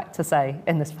didn't expect to say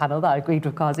in this panel that I agreed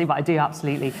with Kwasi, but I do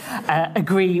absolutely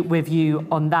agree with you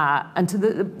on that. And to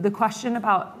the question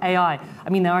about AI, I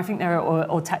mean,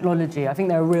 or technology, I think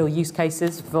there are real use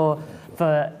cases for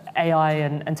AI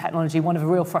and technology. One of the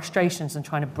real frustrations in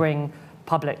trying to bring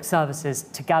public services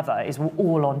together is we're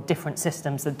all on different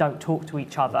systems that don't talk to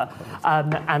each other.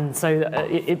 And so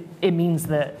it means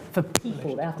that for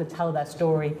people, they have to tell their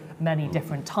story many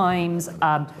different times,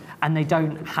 and they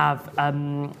don't have,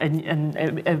 and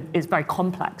it's very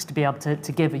complex to be able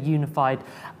to give a unified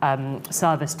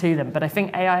service to them. But I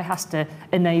think AI has to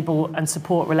enable and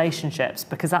support relationships,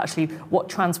 because actually what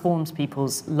transforms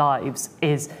people's lives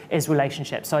is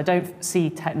relationships. So I don't see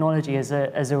technology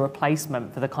as a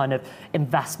replacement for the kind of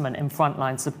investment in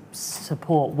frontline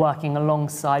support, working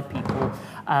alongside people,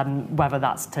 whether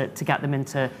that's to get them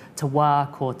into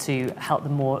work or to help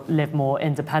them live more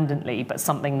independently, but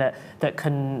something that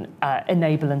can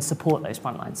enable and support those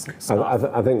frontline staff.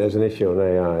 I think there's an issue on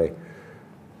AI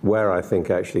where I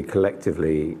think actually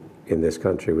collectively in this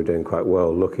country we're doing quite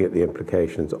well looking at the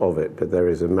implications of it, but there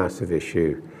is a massive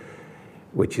issue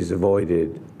which is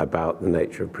avoided about the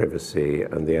nature of privacy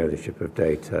and the ownership of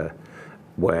data,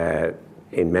 where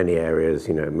in many areas,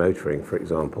 motoring, for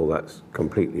example, that's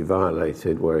completely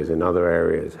violated, whereas in other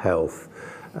areas, health,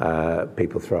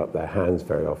 people throw up their hands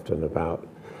very often about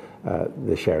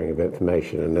the sharing of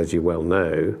information. And as you well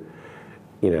know,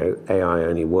 AI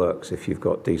only works if you've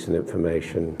got decent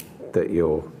information that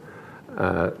you're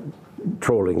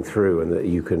trawling through and that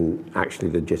you can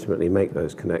actually legitimately make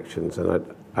those connections. And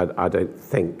I don't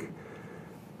think,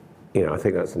 I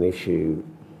think that's an issue,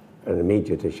 an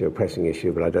immediate issue, a pressing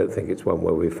issue, but I don't think it's one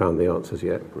where we've found the answers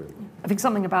yet. I think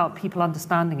something about people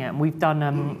understanding it, and we've done,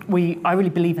 I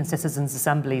really believe in citizens'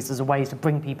 assemblies as a way to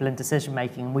bring people in decision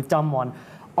making, and we've done one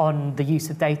on the use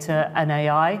of data and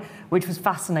AI, which was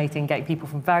fascinating, getting people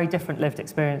from very different lived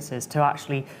experiences to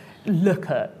actually look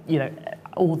at,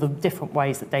 all the different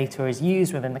ways that data is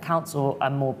used within the council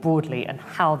and more broadly, and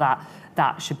how that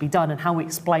should be done and how we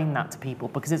explain that to people,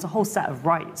 because it's a whole set of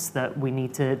rights that we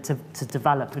need to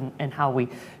develop in how we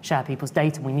share people's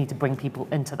data. We need to bring people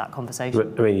into that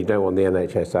conversation. I mean, you don't want the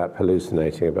NHS app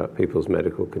hallucinating about people's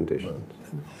medical conditions.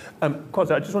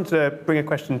 Kwasi, I just wanted to bring a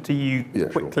question to you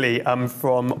quickly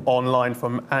from online,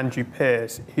 from Andrew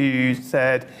Pearce, who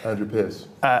said... Andrew Pearce?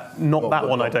 Not that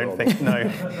one, I don't think,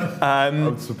 no.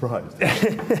 I'm surprised.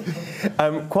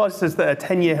 Kwasi says that a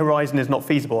 10-year horizon is not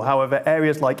feasible. However,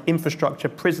 areas like infrastructure,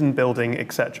 prison building,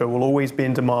 etc., will always be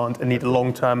in demand and need a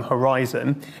long-term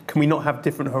horizon. Can we not have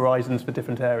different horizons for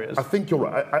different areas? I think you're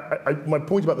right. My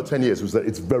point about the 10 years was that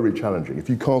it's very challenging. If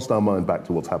you cast our mind back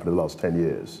to what's happened in the last 10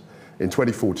 years, in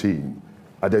 2014,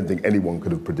 I don't think anyone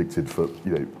could have predicted for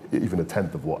even a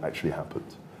tenth of what actually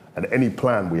happened. And any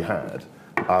plan we had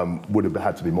would have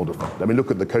had to be modified. I mean,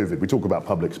 look at the COVID. We talk about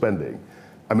public spending.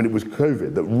 I mean, it was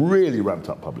COVID that really ramped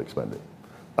up public spending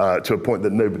to a point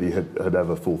that nobody had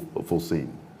ever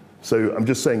foreseen. So I'm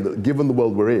just saying that given the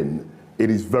world we're in,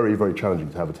 it is very, very challenging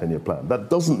to have a 10-year plan.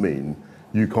 That doesn't mean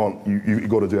you've got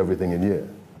to do everything in a year.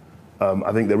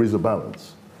 I think there is a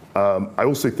balance. I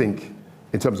also think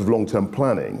in terms of long-term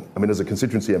planning, I mean, as a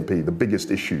constituency MP, the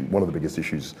biggest issue, one of the biggest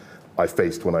issues I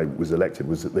faced when I was elected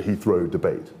was the Heathrow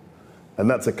debate. And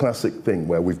that's a classic thing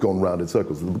where we've gone round in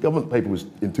circles. The government paper was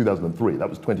in 2003, that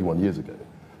was 21 years ago,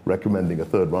 recommending a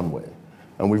third runway.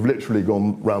 And we've literally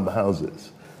gone round the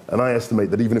houses. And I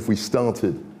estimate that even if we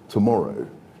started tomorrow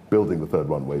building the third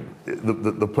runway,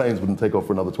 the planes wouldn't take off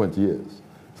for another 20 years.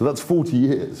 So that's 40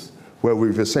 years where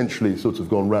we've essentially sort of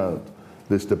gone round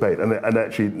this debate, and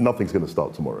actually nothing's going to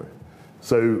start tomorrow.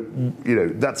 So,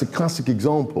 that's a classic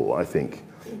example, I think,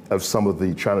 of some of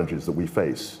the challenges that we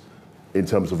face in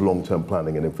terms of long-term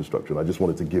planning and infrastructure. And I just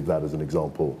wanted to give that as an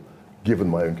example, given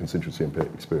my own constituency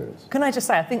experience. Can I just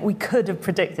say, I think we could have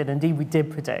predicted, indeed we did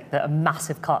predict, that a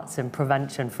massive cuts in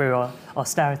prevention through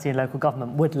austerity in local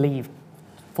government would lead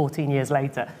 14 years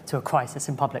later to a crisis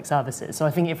in public services. So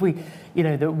I think if we,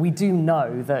 that we do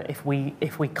know that if we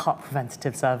cut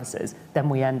preventative services, then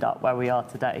we end up where we are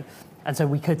today. And so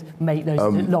we could make those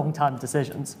long-term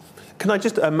decisions. Can I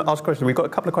just ask a question? We've got a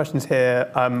couple of questions here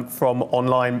from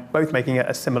online, both making it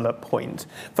a similar point.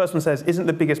 First one says, isn't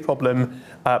the biggest problem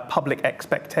public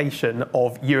expectation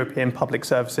of European public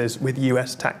services with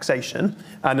US taxation?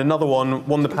 And another one of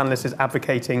the panellists is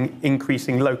advocating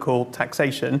increasing local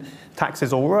taxation.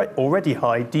 Taxes are already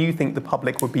high. Do you think the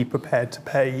public would be prepared to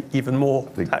pay even more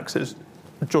taxes?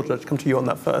 George, let's come to you on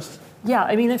that first. Yeah,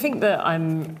 I mean, I think that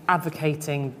I'm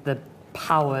advocating the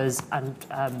powers and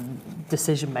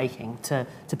decision-making to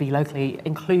be locally,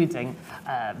 including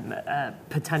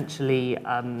potentially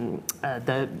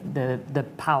the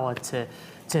power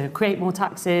to create more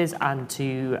taxes and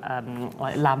to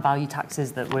like land value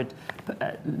taxes that would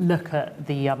look at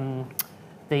the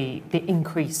the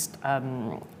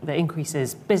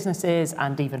increases businesses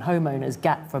and even homeowners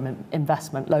get from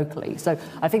investment locally. So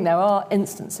I think there are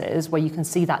instances where you can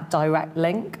see that direct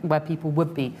link where people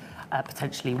would be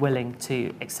potentially willing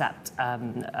to accept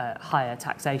higher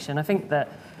taxation. I think that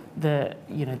the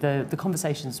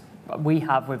conversations we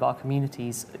have with our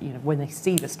communities, when they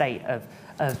see the state of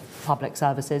public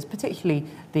services, particularly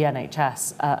the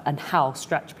NHS, and how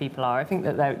stretched people are, I think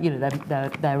that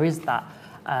there is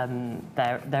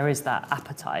that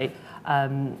appetite.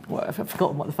 I've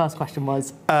forgotten what the first question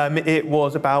was. It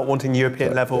was about wanting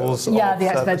European levels. Yeah, of the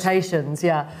service. expectations.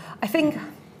 Yeah, I think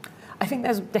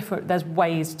there's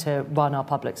ways to run our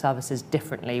public services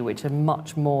differently, which are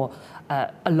much more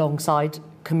alongside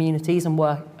communities and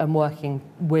working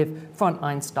with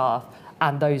frontline staff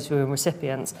and those who are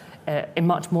recipients in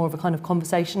much more of a kind of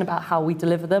conversation about how we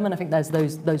deliver them. And I think there's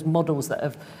those models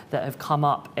that have come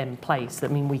up in place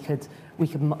that mean we could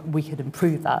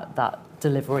improve that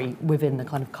delivery within the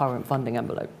kind of current funding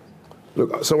envelope.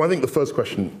 Look, so I think the first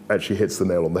question actually hits the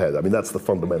nail on the head. I mean, that's the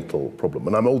fundamental problem.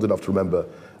 And I'm old enough to remember,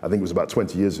 I think it was about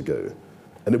 20 years ago,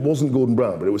 and it wasn't Gordon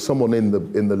Brown, but it was someone in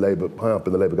the Labour, high up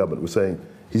in the Labour government, who was saying,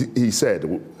 he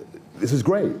said, this is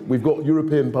great. We've got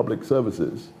European public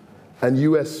services and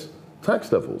US tax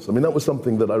levels. I mean, that was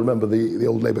something that I remember the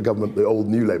old Labour government, the old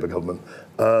new Labour government,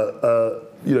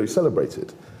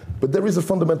 celebrated. But there is a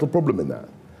fundamental problem in that.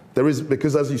 There is,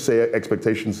 because as you say,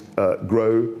 expectations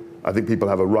grow. I think people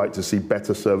have a right to see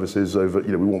better services over,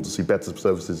 we want to see better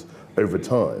services over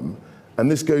time.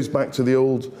 And this goes back to the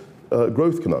old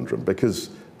growth conundrum, because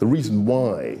the reason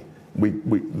why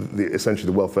essentially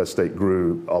the welfare state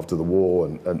grew after the war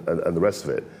and the rest of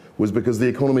it was because the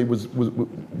economy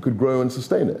could grow and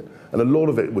sustain it. And a lot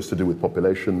of it was to do with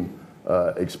population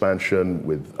expansion,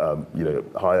 with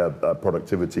higher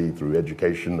productivity through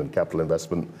education and capital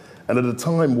investment. And at a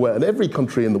time where, and every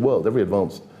country in the world, every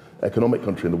advanced economic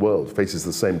country in the world faces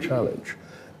the same challenge,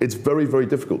 it's very, very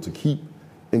difficult to keep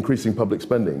increasing public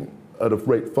spending at a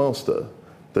rate faster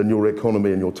than your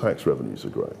economy and your tax revenues are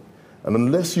growing. And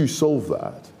unless you solve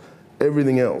that,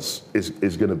 everything else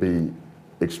is going to be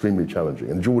extremely challenging.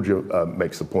 And Georgia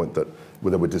makes the point that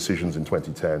there were decisions in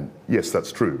 2010. Yes,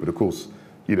 that's true. But of course,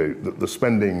 the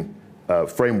spending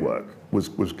framework was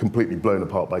completely blown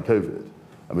apart by COVID.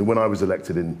 I mean, when I was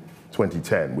elected in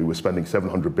 2010, we were spending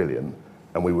 700 billion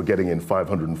and we were getting in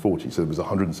 540. So there was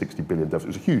 160 billion deficit. It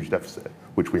was a huge deficit,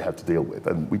 which we had to deal with.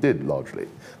 And we did largely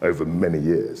over many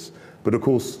years. But of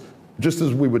course, just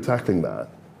as we were tackling that,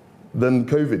 then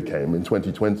COVID came in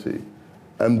 2020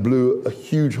 and blew a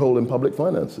huge hole in public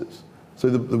finances. So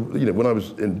when I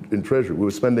was in Treasury, we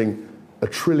were spending £1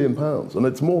 trillion, and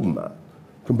it's more than that,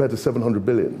 compared to 700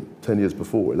 billion 10 years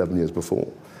before, 11 years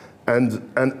before. And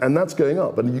that's going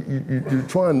up. And you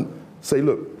try and say,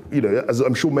 look, as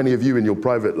I'm sure many of you in your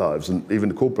private lives and even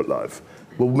the corporate life,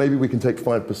 well, maybe we can take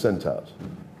 5% out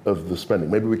of the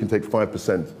spending. Maybe we can take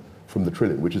 5% from the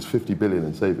trillion, which is 50 billion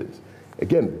in savings.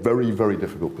 Again, very, very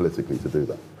difficult politically to do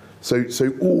that. So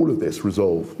all of this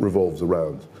revolves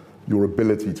around your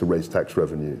ability to raise tax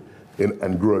revenue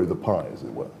and grow the pie, as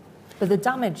it were. But the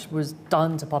damage was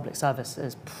done to public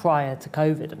services prior to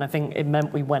COVID, and I think it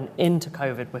meant we went into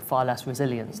COVID with far less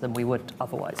resilience than we would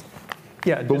otherwise.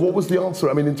 Yeah, but what was the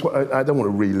answer? I mean, I don't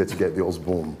want to relitigate the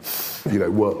Osborne,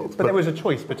 world. But there was a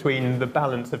choice between the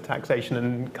balance of taxation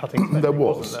and cutting spending. There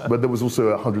was, but there was also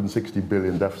a 160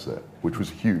 billion deficit, which was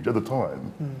huge at the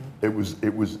time. It was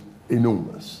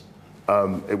enormous.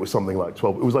 It was something like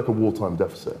 12. It was like a wartime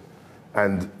deficit,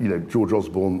 and George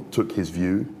Osborne took his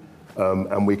view,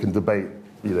 and we can debate.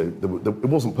 It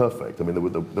wasn't perfect. I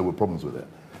mean, there were problems with it,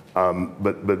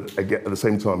 but again, at the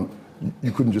same time,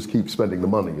 you couldn't just keep spending the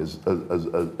money as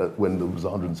when there was a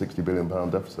 £160 billion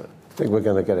deficit. I think we're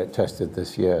going to get it tested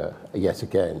this year yet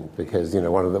again, because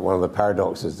one of the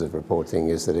paradoxes of reporting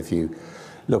is that if you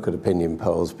look at opinion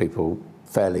polls, people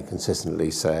fairly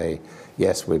consistently say,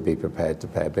 yes, we'd be prepared to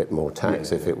pay a bit more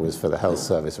tax if it was for the health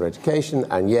service or education,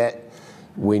 and yet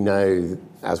we know,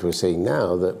 as we're seeing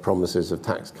now, that promises of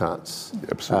tax cuts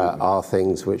are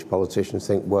things which politicians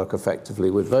think work effectively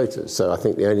with voters. So I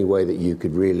think the only way that you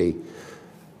could really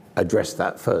address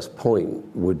that first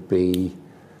point would be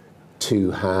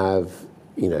to have,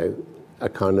 a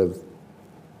kind of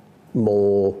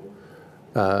more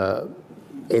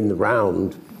in the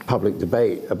round public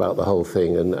debate about the whole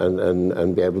thing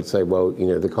and be able to say, well,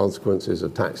 the consequences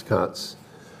of tax cuts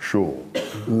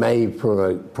may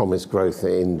promise growth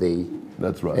in the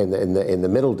in the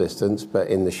middle distance, but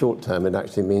in the short term, it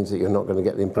actually means that you're not going to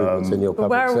get the improvements in your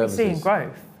public services. But where are we seeing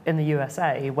growth? In the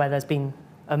USA, where there's been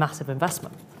a massive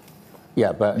investment.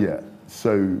 Yeah, but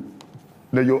so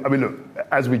No, I mean, look,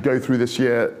 as we go through this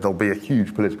year, there'll be a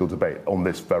huge political debate on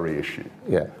this very issue.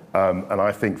 Yeah. And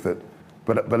I think that,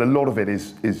 but a lot of it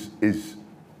is,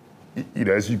 you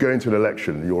know, as you go into an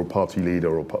election, you're a party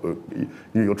leader, or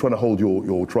you're trying to hold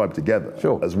your tribe together,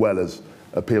 sure, as well as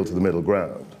appeal to the middle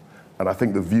ground. And I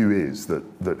think the view is that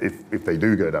if they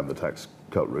do go down the tax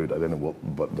cut route, I don't know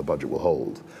what the budget will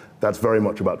hold. That's very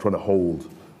much about trying to hold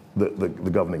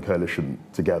the governing coalition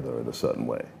together in a certain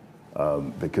way,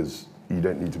 because you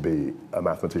don't need to be a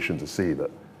mathematician to see that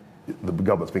the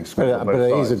government's being squeezed on both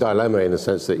sides. But it is a dilemma in the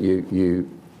sense that you're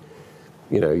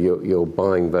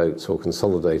buying votes or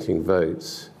consolidating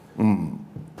votes,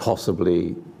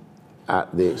 possibly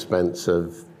at the expense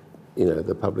of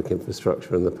the public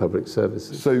infrastructure and the public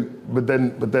services. So, but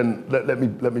then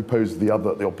let me pose the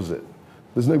opposite.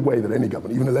 There's no way that any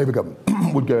government, even a Labour government,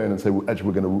 would go in and say, well,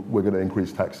 actually, we're going to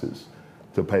increase taxes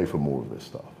to pay for more of this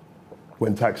stuff,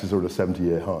 when taxes are at a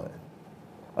 70-year high.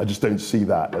 I just don't see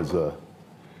that as a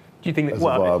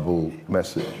viable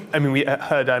message. I mean, we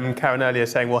heard Karen earlier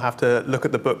saying we'll have to look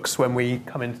at the books when we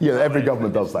come into. Yeah, every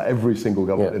government does that. Every single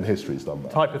government in history has done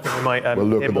that. Type of thing we might we'll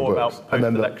look hear at the more books. about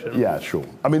post-election. Yeah, sure.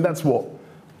 I mean, that's what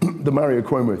the Mario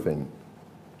Cuomo thing.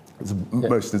 It's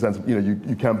most insensitive. You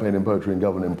campaign in poetry and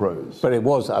govern in prose. But it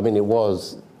was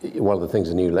one of the things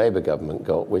the new Labour government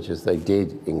got, which is they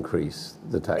did increase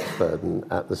the tax burden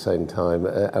at the same time,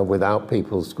 without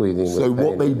people squeezing. So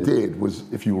what they did was,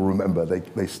 if you will remember,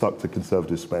 they stuck to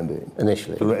conservative spending.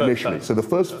 Initially. So the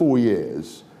first 4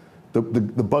 years, the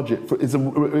budget, it's a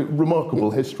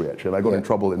remarkable history, actually, and I got in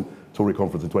trouble in Tory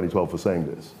conference in 2012 for saying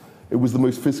this. It was the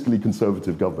most fiscally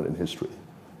conservative government in history,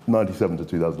 97 to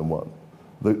 2001.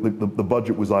 The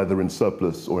budget was either in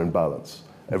surplus or in balance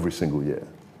every single year.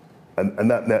 And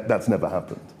that's never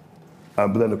happened.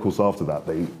 But then, of course, after that,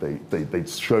 they'd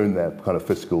shown their kind of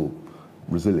fiscal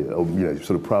resilience, or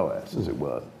sort of prowess, as it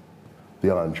were.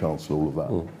 The Iron Chancellor, all of that.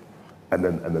 And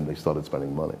then they started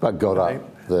spending money. That got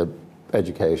up the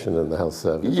education and the health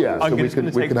service. Yeah, so we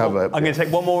can have a... I'm going to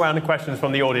take one more round of questions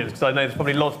from the audience, because I know there's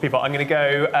probably lots of people. I'm going to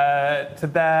go to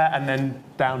there and then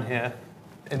down here,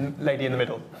 lady in the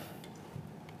middle.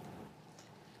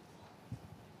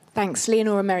 Thanks.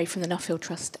 Leonora Merry from the Nuffield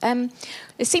Trust.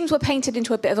 It seems we're painted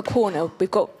into a bit of a corner. We've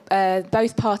got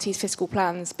both parties' fiscal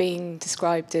plans being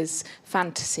described as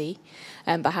fantasy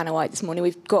by Hannah White this morning.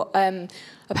 We've got,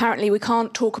 apparently we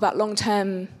can't talk about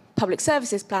long-term public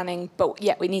services planning, but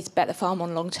yet we need to bet the farm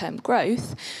on long-term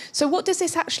growth. So what does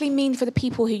this actually mean for the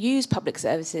people who use public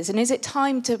services? And is it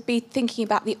time to be thinking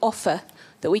about the offer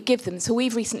that we give them? So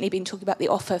we've recently been talking about the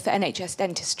offer for NHS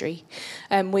dentistry.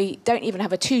 We don't even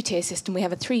have a two-tier system, we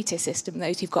have a three-tier system.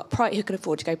 Those who can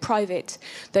afford to go private,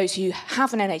 those who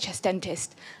have an NHS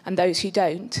dentist, and those who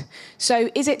don't. So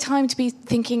is it time to be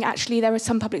thinking, actually, there are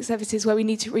some public services where we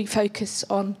need to refocus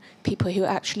on people who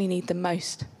actually need them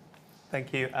most?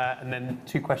 Thank you. And then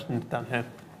two questions down here.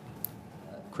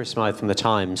 Chris Smythe from The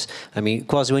Times. I mean,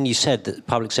 Kwasi, when you said that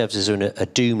public services are in a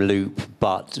doom loop,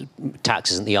 but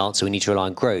tax isn't the answer, we need to rely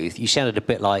on growth, you sounded a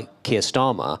bit like Keir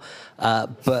Starmer.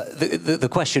 But the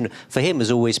question for him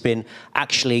has always been,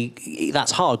 actually,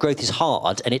 that's hard. Growth is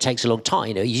hard, and it takes a long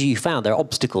time. You found there are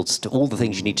obstacles to all the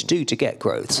things you need to do to get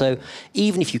growth. So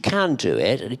even if you can do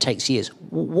it, and it takes years,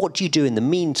 what do you do in the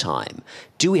meantime?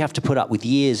 Do we have to put up with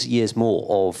years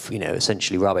more of,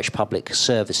 essentially rubbish public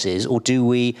services, or do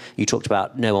we? You talked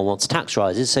about no one wants tax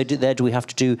rises. So do we have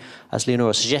to do, as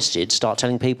Leonora suggested, start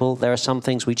telling people there are some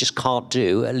things we just can't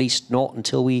do, at least not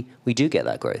until we do get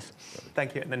that growth?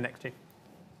 Thank you. And then next to you.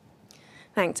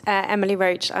 Thanks. Emily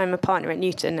Roach. I'm a partner at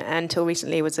Newton and until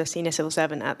recently was a senior civil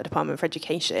servant at the Department for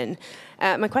Education.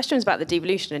 My question is about the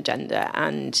devolution agenda,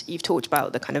 and you've talked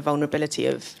about the kind of vulnerability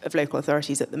of local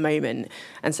authorities at the moment,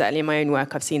 and certainly in my own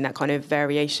work I've seen that kind of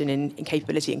variation in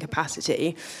capability and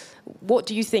capacity. What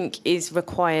do you think is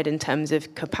required in terms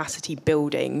of capacity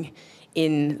building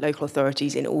in local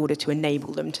authorities in order to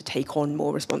enable them to take on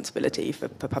more responsibility for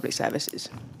public services?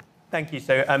 Thank you.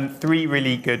 So three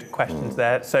really good questions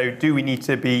there. So do we need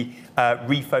to be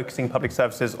refocusing public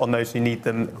services on those who need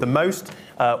them the most?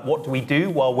 What do we do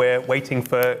while we're waiting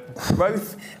for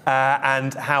growth?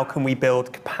 And how can we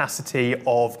build capacity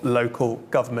of local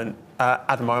government?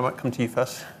 Adam, I might come to you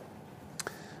first.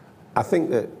 I think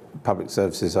that public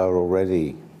services are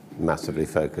already massively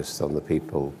focused on the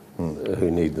people who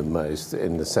need them most,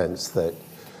 in the sense that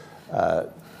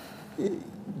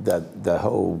the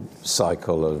whole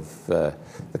cycle of the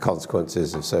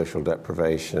consequences of social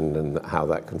deprivation and how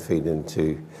that can feed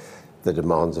into the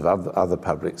demands of other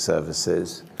public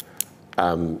services,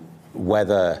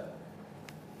 whether,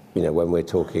 when we're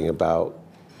talking about,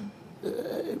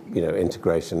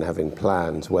 integration, having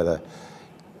plans, whether,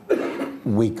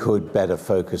 we could better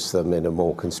focus them in a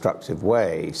more constructive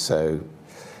way. So,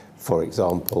 for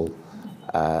example,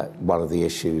 one of the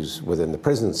issues within the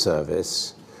prison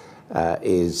service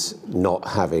is not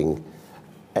having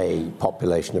a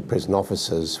population of prison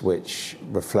officers which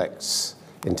reflects,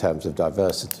 in terms of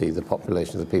diversity, the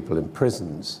population of the people in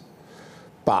prisons.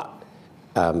 But,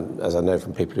 as I know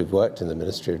from people who've worked in the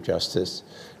Ministry of Justice,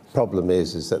 the problem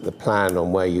is that the plan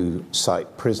on where you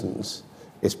site prisons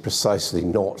is precisely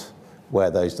not where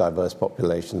those diverse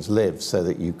populations live, so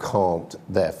that you can't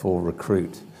therefore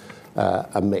recruit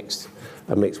a mixed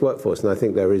workforce. And I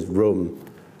think there is room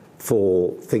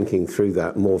for thinking through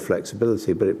that, more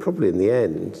flexibility, but it probably in the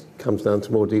end comes down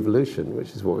to more devolution,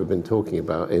 which is what we've been talking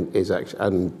about, and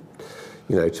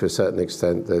to a certain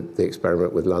extent the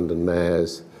experiment with London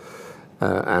mayors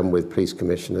and with police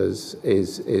commissioners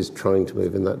is trying to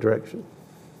move in that direction.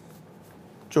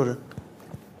 Georgia?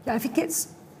 Yeah, I think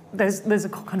there's a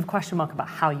kind of question mark about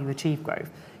how you achieve growth.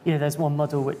 There's one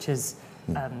model which is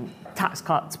tax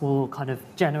cuts will kind of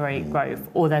generate growth,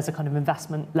 or there's a kind of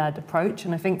investment-led approach.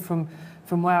 And I think from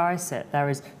where I sit, there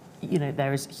is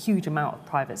a huge amount of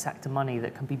private sector money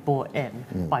that can be brought in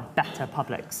by better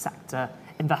public sector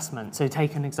investment. So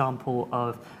take an example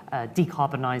of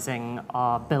decarbonising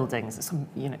our buildings. It's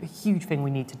a huge thing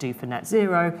we need to do for net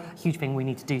zero, a huge thing we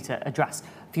need to do to address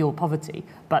fuel poverty.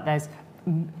 But there's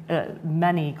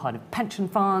many kind of pension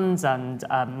funds and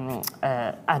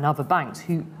other banks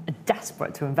who are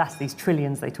desperate to invest these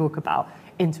trillions they talk about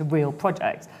into real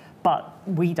projects, but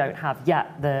we don't have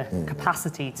yet the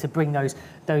capacity to bring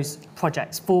those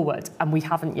projects forward, and we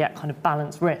haven't yet kind of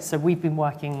balanced risk. So we've been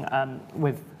working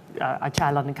with I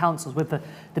chair London councils with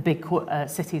the big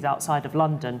cities outside of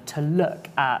London to look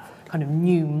at kind of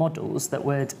new models that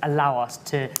would allow us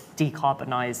to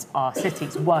decarbonise our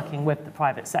cities, working with the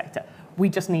private sector. We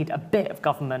just need a bit of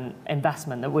government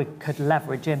investment that we could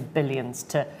leverage in billions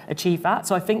to achieve that.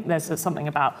 So I think there's something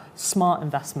about smart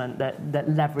investment that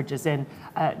leverages in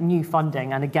new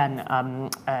funding and, again,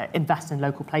 invest in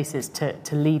local places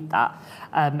to lead that.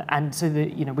 And so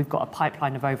we've got a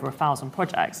pipeline of over 1,000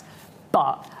 projects,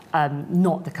 but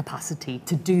not the capacity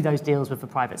to do those deals with the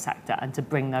private sector and to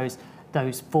bring those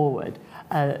forward.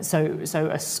 So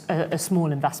a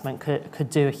small investment could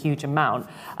do a huge amount.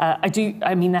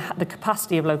 The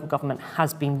capacity of local government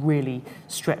has been really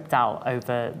stripped out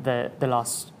over the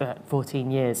last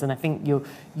 14 years, and I think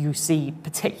you see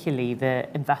particularly the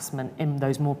investment in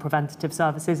those more preventative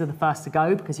services are the first to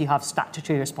go, because you have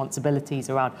statutory responsibilities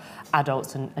around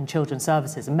adults and children's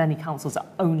services, and many councils are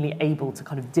only able to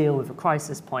kind of deal with a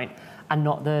crisis point and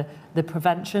not the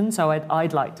prevention. So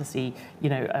I'd like to see,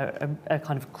 a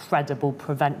kind of credible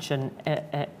prevention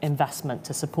investment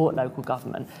to support local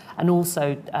government, and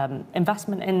also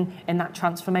investment in that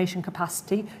transformation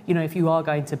capacity. If you are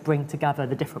going to bring together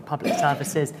the different public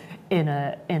services in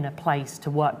a place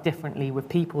to work differently with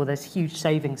people, there's huge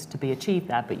savings to be achieved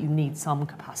there, but you need some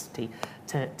capacity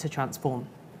to transform.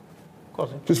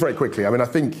 Just very quickly, I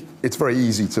think it's very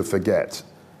easy to forget,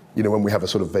 when we have a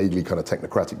sort of vaguely kind of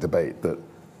technocratic debate, that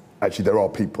actually there are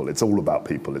people. It's all about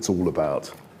people. It's all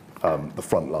about the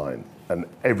front line. And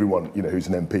everyone, who's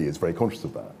an MP is very conscious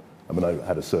of that. I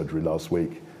had a surgery last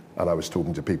week, and I was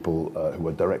talking to people who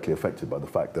are directly affected by the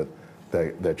fact that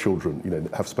their children,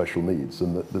 have special needs,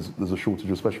 and that there's a shortage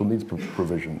of special needs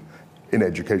provision in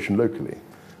education locally.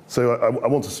 So I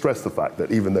want to stress the fact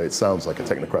that even though it sounds like a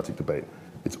technocratic debate,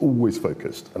 it's always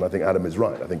focused. And I think Adam is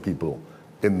right. I think people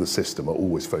in the system are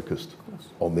always focused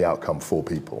on the outcome for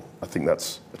people. I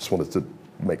just wanted to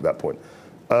make that point.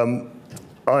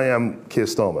 I am Keir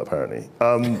Starmer, apparently.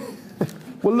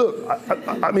 Well, look,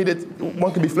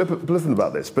 one can be flippant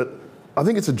about this, but I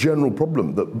think it's a general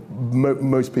problem that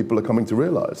most people are coming to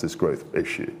realise, this growth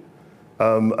issue.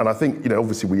 And I think,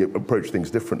 obviously we approach things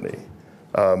differently.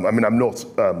 I'm not,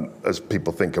 as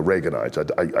people think, a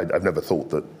Reaganite. I've never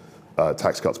thought that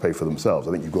tax cuts pay for themselves.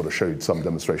 I think you've got to show some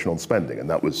demonstration on spending, and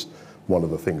that was one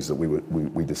of the things that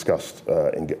we discussed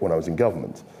when I was in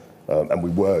government, and we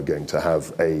were going to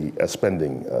have a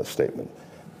spending statement.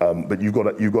 But you've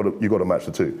got to match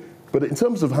the two. But in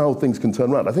terms of how things can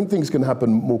turn around, I think things can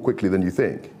happen more quickly than you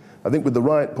think. I think with the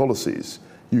right policies,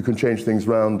 you can change things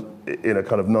around in a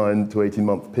kind of 9 to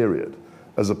 18-month period,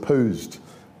 as opposed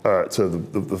to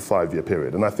the 5-year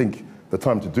period. And I think the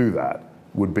time to do that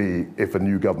would be if a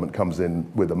new government comes in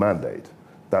with a mandate.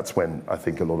 That's when I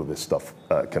think a lot of this stuff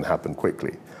can happen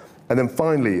quickly. And then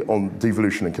finally, on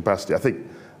devolution and capacity, I think,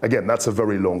 again, that's a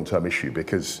very long-term issue,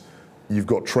 because you've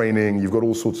got training, you've got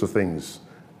all sorts of things,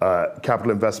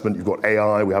 capital investment, you've got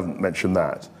AI, we haven't mentioned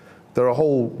that. There are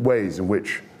whole ways in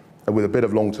which and with a bit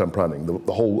of long-term planning,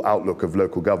 the whole outlook of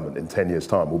local government in 10 years'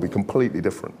 time will be completely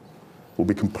different, could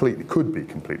be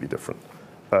completely different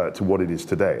to what it is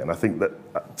today. And I think that,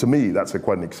 to me, that's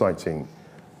quite an exciting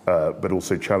but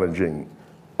also challenging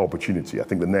opportunity. I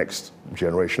think the next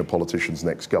generation of politicians,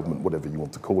 next government, whatever you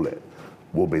want to call it,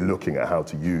 will be looking at how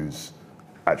to use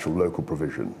actual local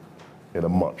provision in a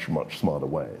much, much smarter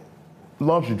way,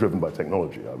 largely driven by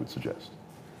technology, I would suggest.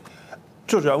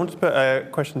 Georgia, I want to put a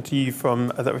question to you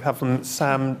that we've had from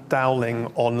Sam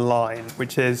Dowling online,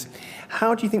 which is,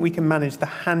 how do you think we can manage the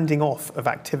handing off of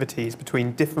activities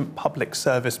between different public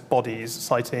service bodies,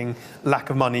 citing lack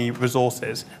of money,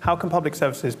 resources? How can public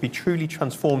services be truly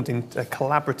transformed into a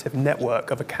collaborative network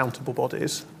of accountable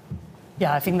bodies?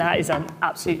 Yeah, I think that is an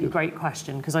absolutely great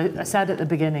question, because I said at the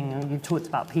beginning, and you talked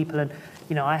about people, and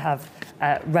I have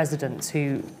residents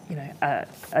who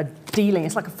are dealing.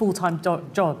 It's like a full-time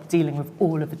job dealing with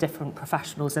all of the different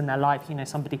professionals in their life.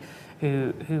 Somebody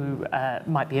who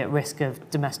might be at risk of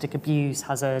domestic abuse,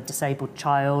 has a disabled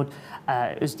child,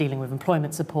 is dealing with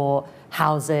employment support,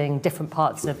 housing, different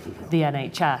parts of the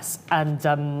NHS, and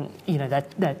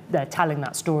they're telling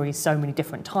that story so many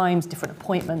different times, different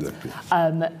appointments,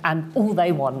 and all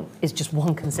they want is just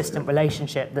one consistent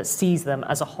relationship that sees them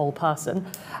as a whole person,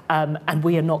 and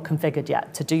we are not configured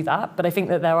yet to do that. But I think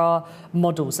that there are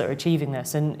models that are achieving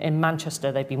this. In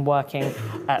Manchester, they've been working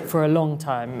for a long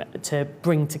time to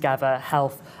bring together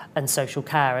health and social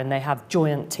care, and they have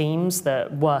joint teams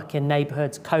that work in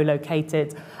neighbourhoods,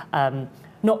 co-located.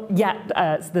 Not yet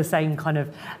the same kind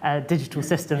of digital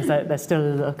systems. They're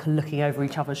still looking over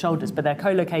each other's shoulders, but they're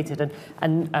co-located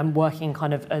and working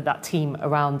kind of that team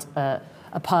around a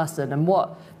person. And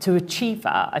to achieve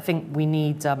that, I think we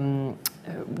need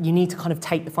you need to kind of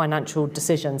take the financial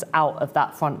decisions out of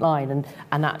that front line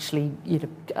and actually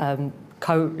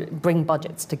bring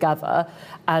budgets together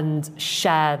and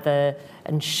share the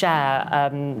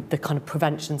kind of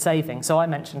prevention savings. So I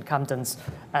mentioned Camden's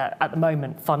at the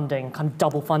moment funding, kind of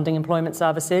double funding employment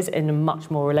services in a much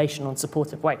more relational and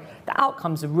supportive way. The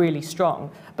outcomes are really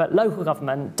strong, but local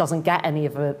government doesn't get any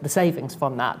of the savings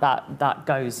from that. That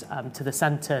goes to the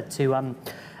centre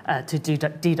to do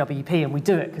DWP, and we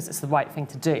do it because it's the right thing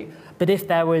to do. But if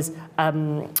there was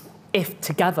if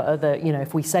together,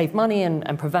 if we save money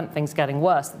and prevent things getting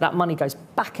worse, that money goes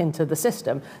back into the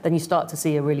system, then you start to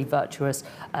see a really virtuous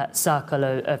circle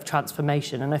of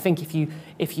transformation. And I think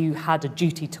if you had a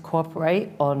duty to cooperate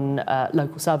on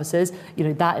local services,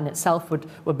 that in itself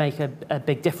would make a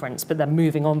big difference. But then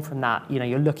moving on from that,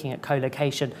 you're looking at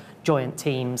co-location, joint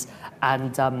teams,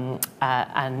 and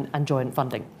joint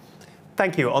funding.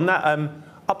 Thank you. On that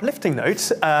uplifting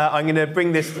note, I'm going to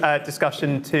bring this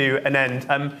discussion to an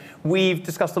end. We've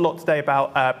discussed a lot today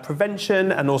about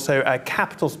prevention and also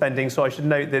capital spending, so I should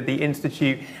note that the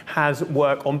Institute has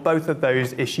work on both of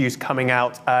those issues coming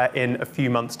out in a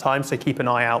few months' time, so keep an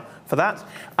eye out for that.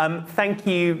 Thank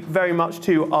you very much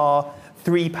to our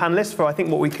three panellists for, I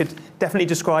think, what we could definitely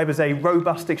describe as a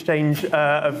robust exchange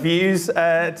of views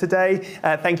today.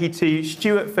 Thank you to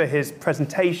Stuart for his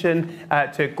presentation,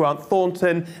 to Grant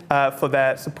Thornton for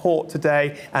their support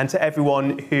today, and to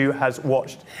everyone who has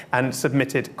watched and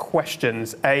submitted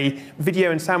questions. A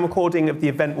video and sound recording of the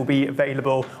event will be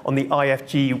available on the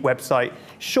IFG website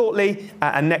shortly,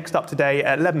 and next up today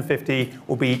at 11:50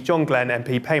 will be John Glenn,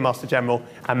 MP, Paymaster General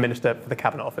and Minister for the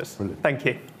Cabinet Office. Brilliant. Thank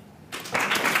you.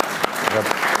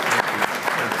 Yep.